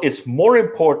 What is more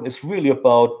important is really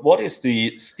about what is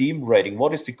the Steam rating,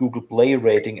 what is the Google Play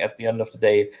rating at the end of the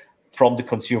day from the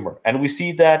consumer. And we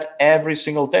see that every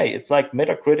single day. It's like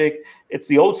Metacritic, it's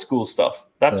the old school stuff.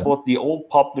 That's what the old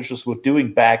publishers were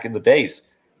doing back in the days,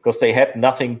 because they had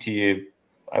nothing to,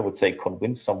 I would say,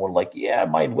 convince someone like, yeah,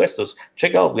 my investors,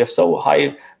 check out, we have so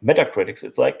high Metacritics.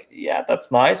 It's like, yeah,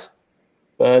 that's nice,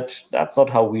 but that's not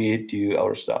how we do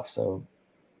our stuff. So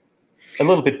a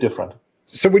little bit different.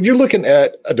 So when you're looking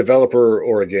at a developer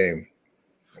or a game,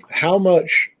 how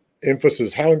much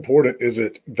emphasis, how important is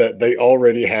it that they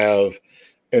already have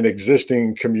an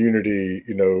existing community,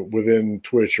 within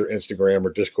Twitch or Instagram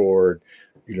or Discord?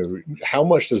 How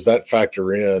much does that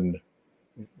factor in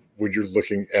when you're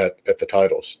looking at the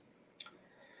titles?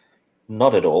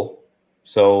 Not at all.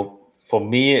 So for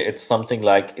me, it's something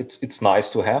like it's nice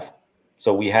to have.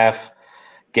 So we have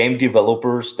game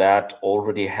developers that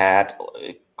already had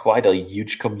quite a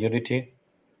huge community,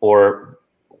 or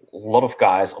a lot of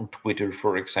guys on Twitter,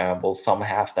 for example. Some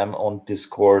have them on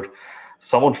Discord,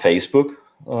 some on Facebook.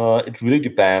 It really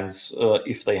depends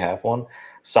if they have one.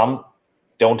 Some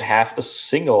don't have a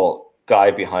single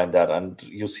guy behind that, and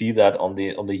you see that on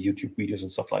the YouTube videos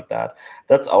and stuff like that.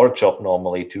 That's our job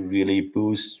normally, to really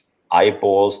boost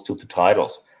eyeballs to the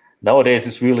titles. Nowadays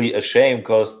it's really a shame,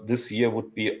 because this year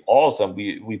would be awesome.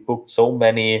 We booked so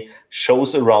many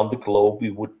shows around the globe. We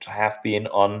would have been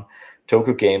on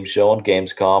Tokyo Game Show, on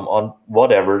Gamescom, on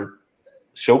whatever,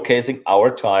 showcasing our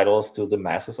titles to the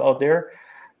masses out there.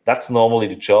 That's normally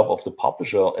the job of the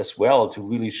publisher as well, to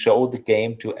really show the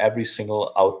game to every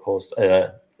single outpost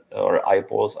or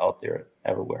eyeballs out there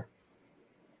everywhere.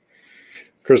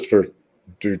 Christopher,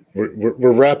 dude,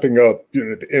 we're wrapping up,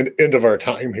 at the end of our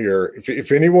time here.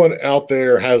 If anyone out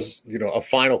there has, a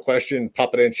final question,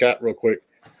 pop it in chat real quick.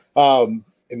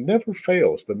 It never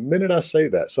fails. The minute I say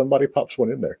that, somebody pops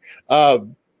one in there.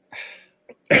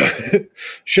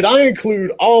 Should I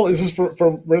include all? This is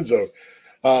from Renzo,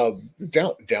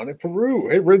 down in Peru.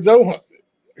 Hey, Renzo,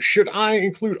 should I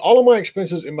include all of my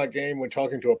expenses in my game when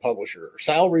talking to a publisher?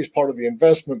 Salary is part of the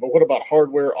investment, but what about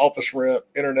hardware, office rent,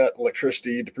 internet,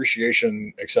 electricity,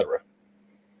 depreciation, etc.?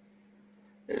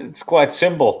 It's quite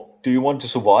simple. Do you want to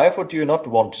survive, or do you not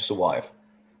want to survive?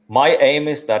 My aim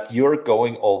is that you're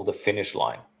going over the finish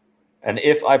line. And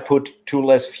if I put 2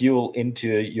 less fuel into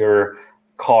your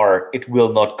car, it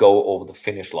will not go over the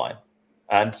finish line.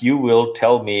 And you will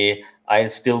tell me, I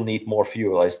still need more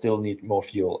fuel.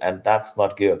 And that's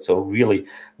not good. So really,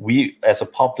 we as a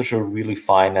publisher really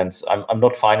finance. I'm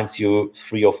not finance you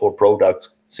 3 or 4 products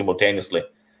simultaneously.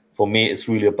 For me, it's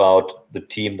really about the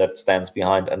team that stands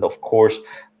behind. And of course,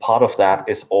 part of that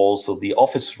is also the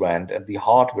office rent and the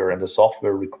hardware and the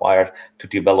software required to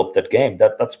develop that game.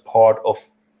 That's part of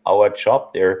our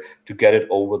job there, to get it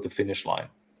over the finish line.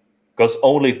 Because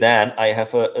only then I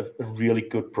have a really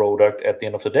good product at the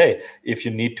end of the day. If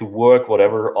you need to work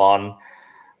whatever on,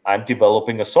 I'm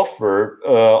developing a software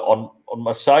on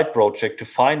my side project to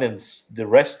finance the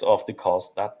rest of the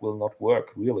cost, that will not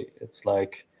work, really.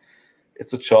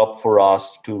 It's a job for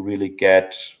us to really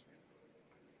get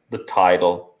the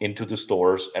title into the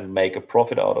stores and make a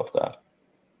profit out of that.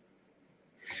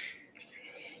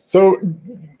 So,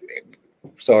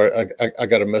 sorry, I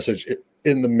got a message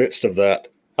in the midst of that.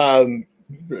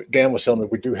 Dan was telling me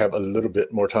we do have a little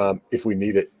bit more time if we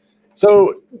need it.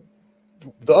 So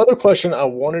the other question I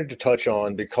wanted to touch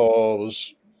on,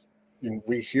 because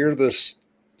we hear this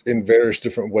in various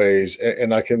different ways,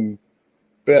 and I can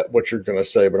bet what you're going to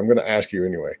say, but I'm going to ask you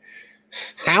anyway.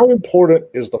 How important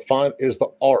is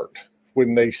the art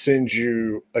when they send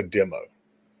you a demo?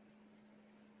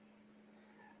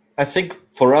 I think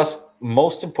for us,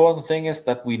 most important thing is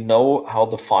that we know how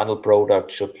the final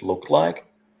product should look like.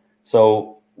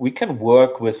 So we can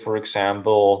work with, for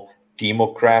example,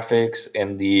 demo graphics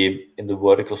in the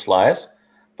vertical slice,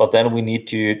 but then we need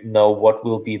to know what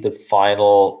will be the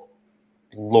final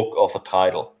look of a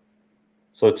title.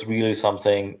 So it's really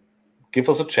something, give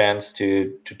us a chance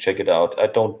to check it out. I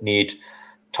don't need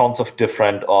tons of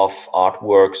different of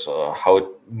artworks, how it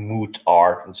mood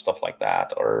art and stuff like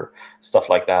that, or stuff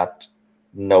like that.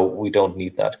 No, we don't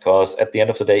need that, because at the end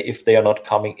of the day, if they are not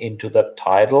coming into that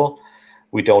title,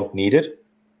 we don't need it.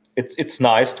 It's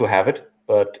nice to have it,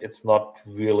 but it's not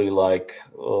really like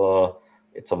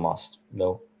it's a must.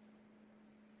 No.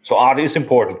 So art is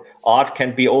important. Art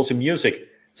can be also music.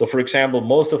 So for example,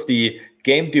 most of the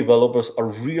game developers are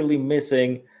really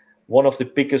missing one of the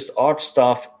biggest art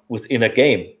stuff within a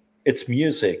game. It's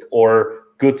music or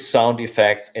good sound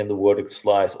effects in the vertical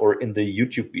slice or in the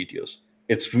YouTube videos.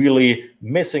 It's really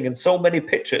missing in so many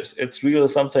pitches. It's really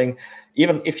something,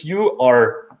 even if you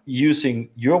are using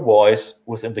your voice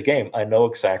within the game, I know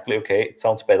exactly, okay, it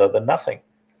sounds better than nothing.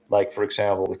 Like, for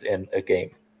example, within a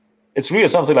game. It's really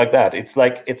something like that. It's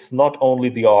like, it's not only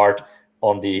the art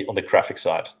on the graphic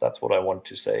side. That's what I want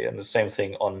to say. And the same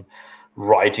thing on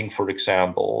writing, for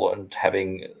example, and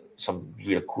having some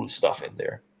real cool stuff in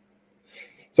there.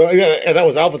 So yeah, and that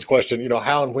was Alvin's question,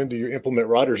 how and when do you implement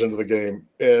writers into the game?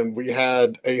 And we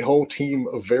had a whole team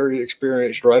of very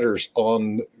experienced writers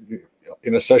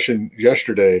in a session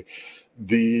yesterday.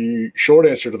 The short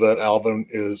answer to that, Alvin,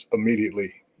 is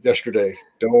immediately. Yesterday.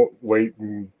 Don't wait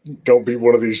and don't be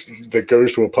one of these that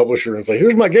goes to a publisher and say,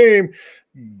 here's my game,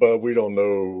 but we don't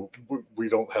know, we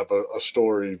don't have a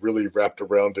story really wrapped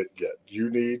around it yet.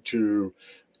 You need to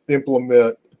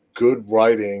implement good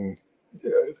writing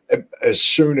as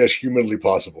soon as humanly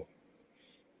possible.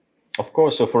 Of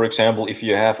course. So for example, if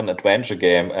you have an adventure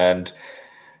game and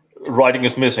writing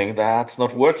is missing, that's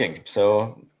not working.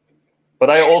 So, but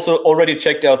I also already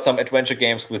checked out some adventure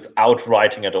games without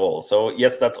writing at all. So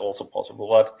yes, that's also possible,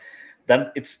 but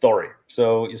then it's story.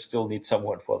 So you still need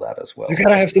someone for that as well. You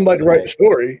gotta have somebody to write the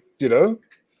story,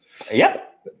 Yeah.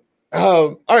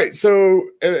 All right. So,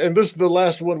 and this is the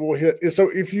last one we'll hit. So,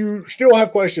 if you still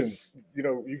have questions,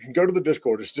 you can go to the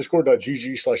Discord. It's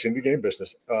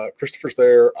discord.gg/indiegamebusiness. Christopher's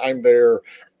there. I'm there.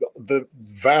 The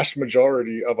vast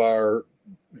majority of our,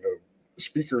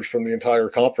 speakers from the entire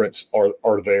conference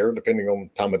are there, depending on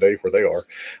time of day where they are.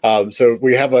 So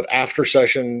we have an after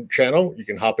session channel. You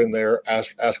can hop in there,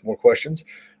 ask more questions.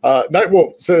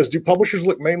 Nightwolf says, do publishers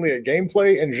look mainly at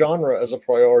gameplay and genre as a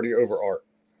priority over art?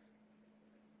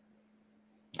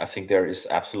 I think there is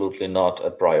absolutely not a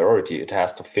priority. It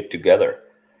has to fit together,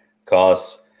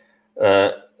 because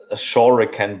a genre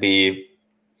can be,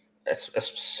 as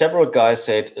several guys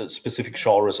said, specific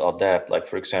genres are dead. Like,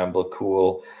 for example,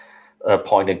 cool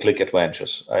point and click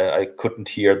adventures. I couldn't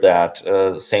hear that.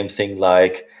 Same thing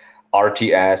like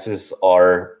RTSs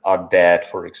are dead,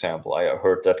 for example. I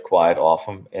heard that quite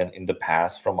often in the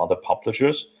past from other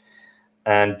publishers.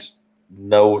 And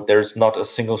no, there's not a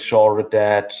single genre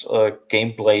that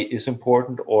gameplay is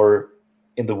important, or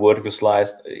in the vertical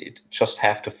slice, it just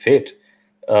have to fit.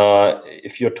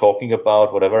 If you're talking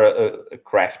about whatever, a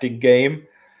crafting game,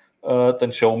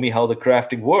 then show me how the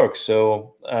crafting works.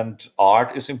 So, and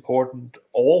art is important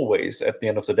always at the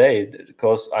end of the day,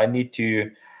 because I need to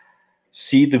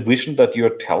see the vision that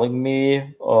you're telling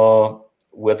me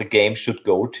where the game should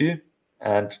go to.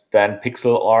 And then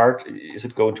pixel art, is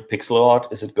it going to pixel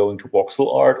art? Is it going to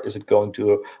voxel art? Is it going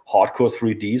to hardcore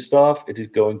 3D stuff? Is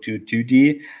it going to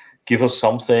 2D? Give us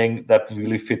something that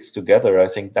really fits together. I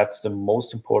think that's the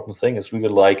most important thing. It's really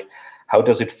like, how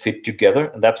does it fit together?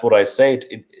 And that's what I said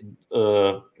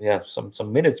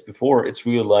some minutes before. It's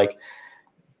really like,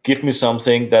 give me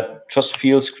something that just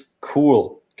feels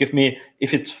cool. Give me,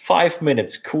 if it's 5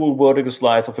 minutes, cool vertical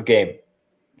slice of a game.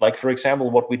 Like, for example,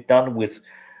 what we've done with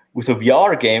a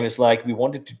VR game is like, we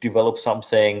wanted to develop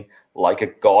something like a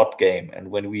God game. And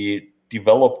when we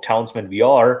developed Townsmen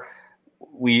VR,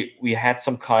 we had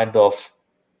some kind of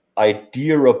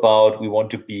idea about we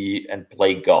want to be and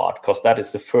play God, because that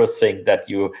is the first thing that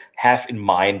you have in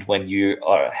mind when you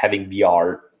are having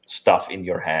VR stuff in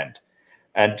your hand.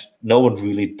 And no one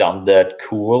really done that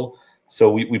cool. So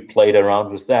we played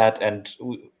around with that. And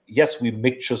yes, we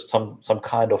mixed some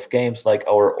kind of games like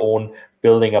our own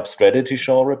building up strategy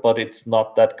genre, but it's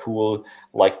not that cool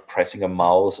like pressing a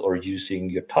mouse or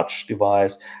using your touch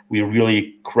device. We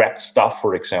really cracked stuff,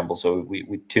 for example. So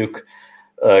we took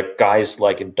guys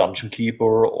like in Dungeon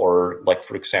Keeper, or like,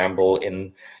 for example,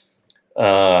 in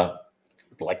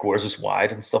Black versus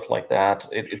White and stuff like that.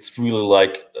 It's really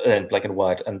like, and Black and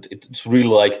White, and it's really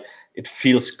like, it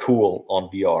feels cool on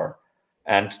VR.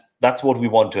 And that's what we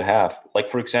want to have. Like,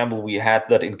 for example, we had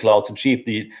that in Clouds and Sheep.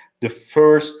 The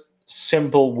first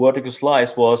simple vertical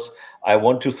slice was, I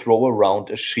want to throw around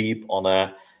a sheep on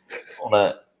a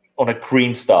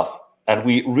green stuff. And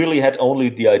we really had only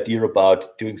the idea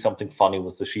about doing something funny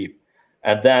with the sheep.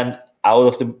 And then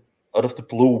out of the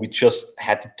blue, we just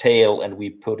had the tail and we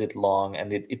put it long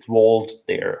and it rolled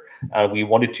there. And we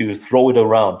wanted to throw it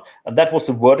around. And that was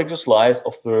the vertical slice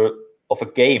of a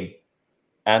game.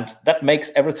 And that makes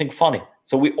everything funny.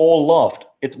 So we all laughed.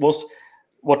 It was,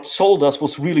 what sold us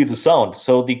was really the sound.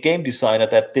 So the game designer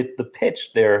that did the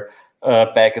pitch there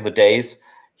back in the days,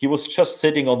 he was just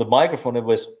sitting on the microphone and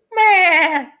was,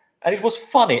 meh. And it was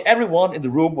funny. Everyone in the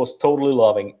room was totally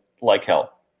laughing like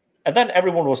hell. And then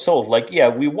everyone was sold, like, yeah,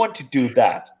 we want to do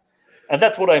that. And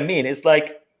that's what I mean. It's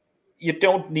like, you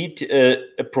don't need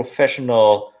a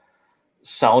professional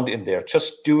sound in there.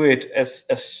 Just do it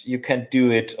as you can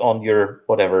do it on your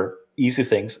whatever easy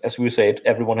things. As we said,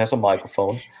 everyone has a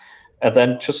microphone, and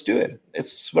then just do it.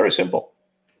 It's very simple.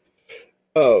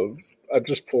 I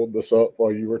just pulled this up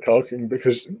while you were talking,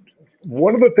 because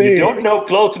one of the things, you don't know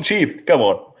Clouds and Sheep. Come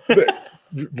on.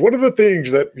 One of the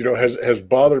things that has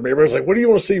bothered me, everyone's like, what do you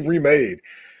want to see remade?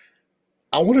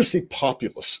 I want to see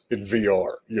Populous in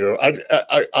VR.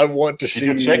 I want to see.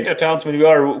 You can check the Townsmen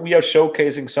VR. We are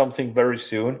showcasing something very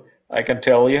soon, I can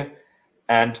tell you.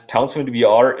 And Townsmen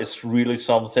VR is really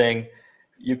something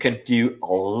you can do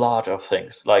a lot of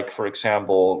things. Like, for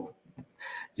example,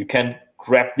 you can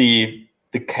grab the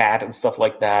cat and stuff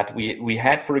like that. We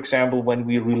had, for example, when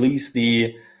we released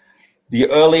the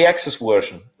early access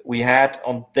version, we had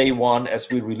on day one, as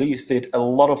we released it, a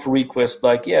lot of requests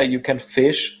like, yeah, you can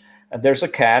fish and there's a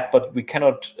cat, but we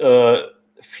cannot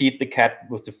feed the cat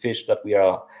with the fish that we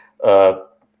are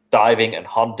diving and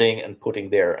hunting and putting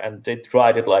there. And they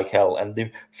tried it like hell. And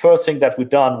the first thing that we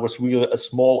done was really a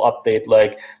small update,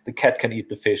 like the cat can eat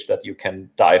the fish that you can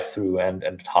dive through and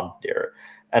hunt there.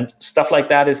 And stuff like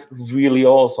that is really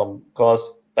awesome,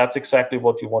 because that's exactly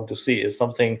what you want to see, is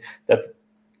something that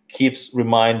keeps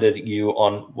reminding you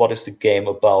on what is the game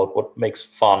about, what makes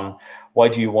fun, why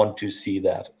do you want to see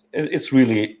that. It's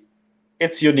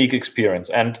unique experience.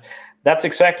 And that's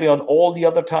exactly on all the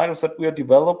other titles that we are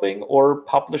developing or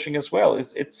publishing as well.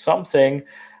 It's something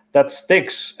that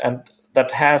sticks and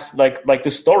that has like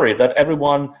the story that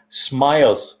everyone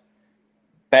smiles.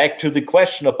 Back to the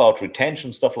question about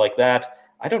retention, stuff like that.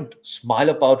 I don't smile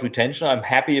about retention. I'm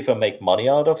happy if I make money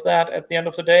out of that at the end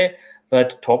of the day.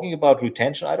 But talking about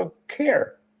retention, I don't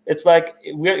care. It's like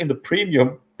we're in the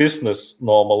premium business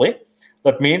normally.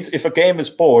 That means if a game is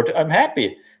bought, I'm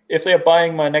happy. If they're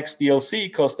buying my next DLC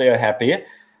because they are happy,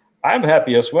 I'm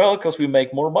happy as well because we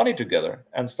make more money together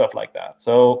and stuff like that.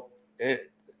 So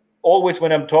always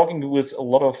when I'm talking with a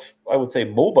lot of, I would say,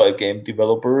 mobile game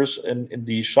developers in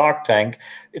the Shark Tank,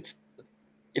 it's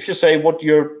if you say what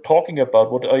you're talking about,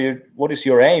 what is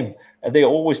your aim? And they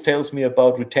always tells me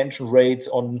about retention rates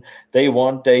on day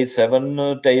 1, day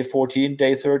 7, day 14,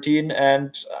 day 13,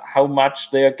 and how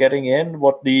much they are getting in,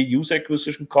 what the user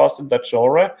acquisition cost in that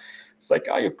genre. It's like,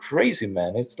 are you crazy,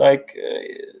 man? It's like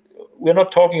we're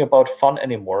not talking about fun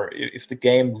anymore. If the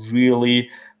game really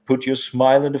put your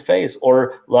smile in the face,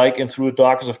 or like in Through the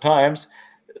Darkest of Times,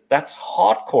 that's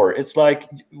hardcore. It's like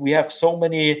we have so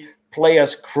many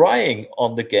players crying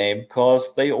on the game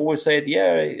because they always say,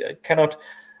 I cannot,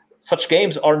 such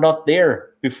games are not there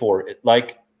before.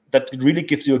 Like that really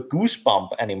gives you a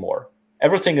goosebump anymore.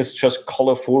 Everything is just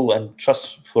colorful and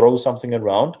just throw something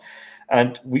around.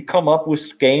 And we come up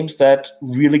with games that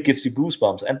really gives you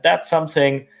goosebumps. And that's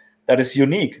something that is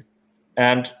unique.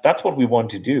 And that's what we want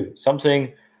to do.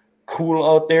 Something cool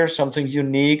out there, something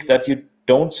unique that you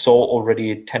don't saw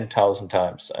already 10,000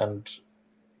 times. And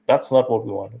that's not what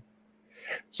we wanted.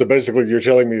 So basically you're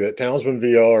telling me that Townsmen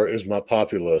VR is my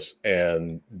Populous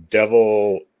and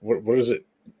what is it?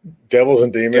 Devils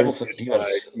and Demons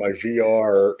is my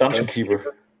VR Dungeon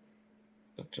Keeper.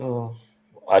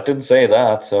 I didn't say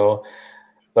that,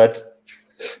 but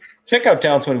check out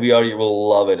Townsmen VR, you will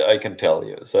love it, I can tell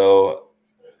you. So,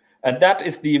 and that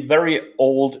is the very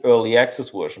old early access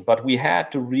version, but we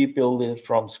had to rebuild it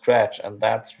from scratch, and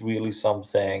that's really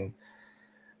something.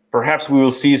 Perhaps we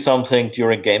will see something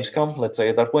during Gamescom, let's say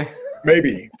it that way.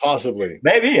 Maybe, possibly.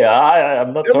 Maybe,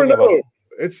 I'm not talking about it.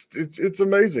 It's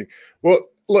amazing. Well,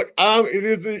 look, it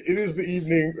is the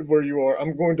evening where you are.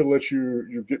 I'm going to let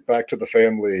you get back to the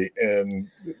family, and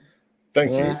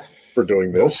thank you for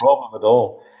doing this. No problem at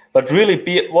all. But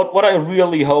really, what I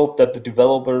really hope that the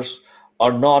developers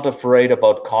are not afraid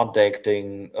about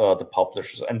contacting the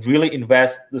publishers and really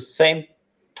invest the same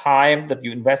time that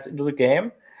you invest into the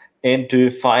game into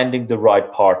finding the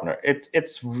right partner.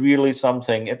 It's really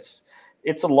something. It's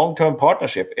a long-term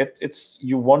partnership. It's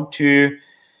you want to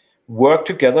work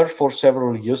together for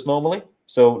several years normally.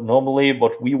 So normally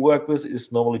what we work with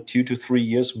is normally 2 to 3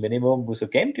 years minimum with a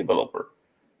game developer,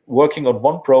 working on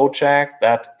one project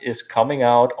that is coming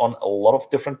out on a lot of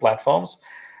different platforms,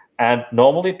 and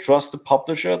normally trust the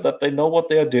publisher that they know what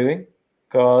they are doing,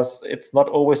 because it's not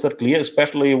always that clear,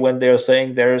 especially when they're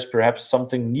saying there is perhaps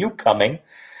something new coming,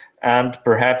 and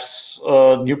perhaps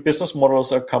new business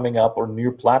models are coming up or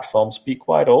new platforms. Be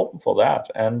quite open for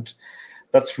that. And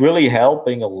that's really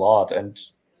helping a lot. And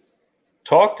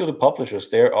talk to the publishers.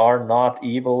 They are not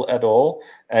evil at all.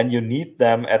 And you need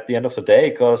them at the end of the day,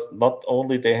 because not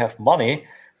only they have money,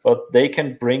 but they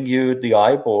can bring you the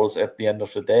eyeballs at the end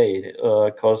of the day.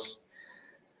 Because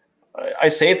I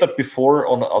say that before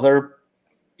on other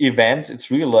events,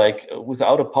 it's really like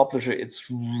without a publisher,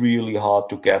 it's really hard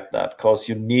to get that, because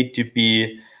you need to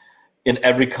be in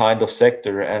every kind of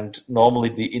sector. And normally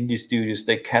the indie studios,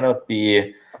 they cannot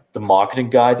be the marketing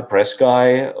guy, the press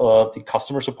guy, the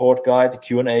customer support guy, the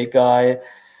Q&A guy,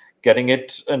 getting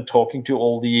it and talking to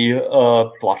all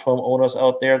the platform owners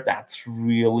out there. That's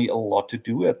really a lot to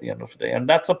do at the end of the day. And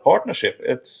that's a partnership.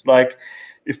 It's like,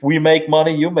 if we make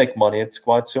money, you make money. It's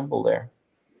quite simple there.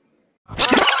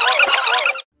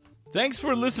 Thanks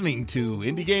for listening to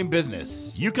Indie Game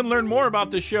Business. You can learn more about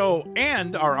the show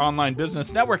and our online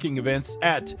business networking events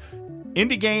at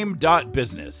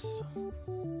indiegame.business.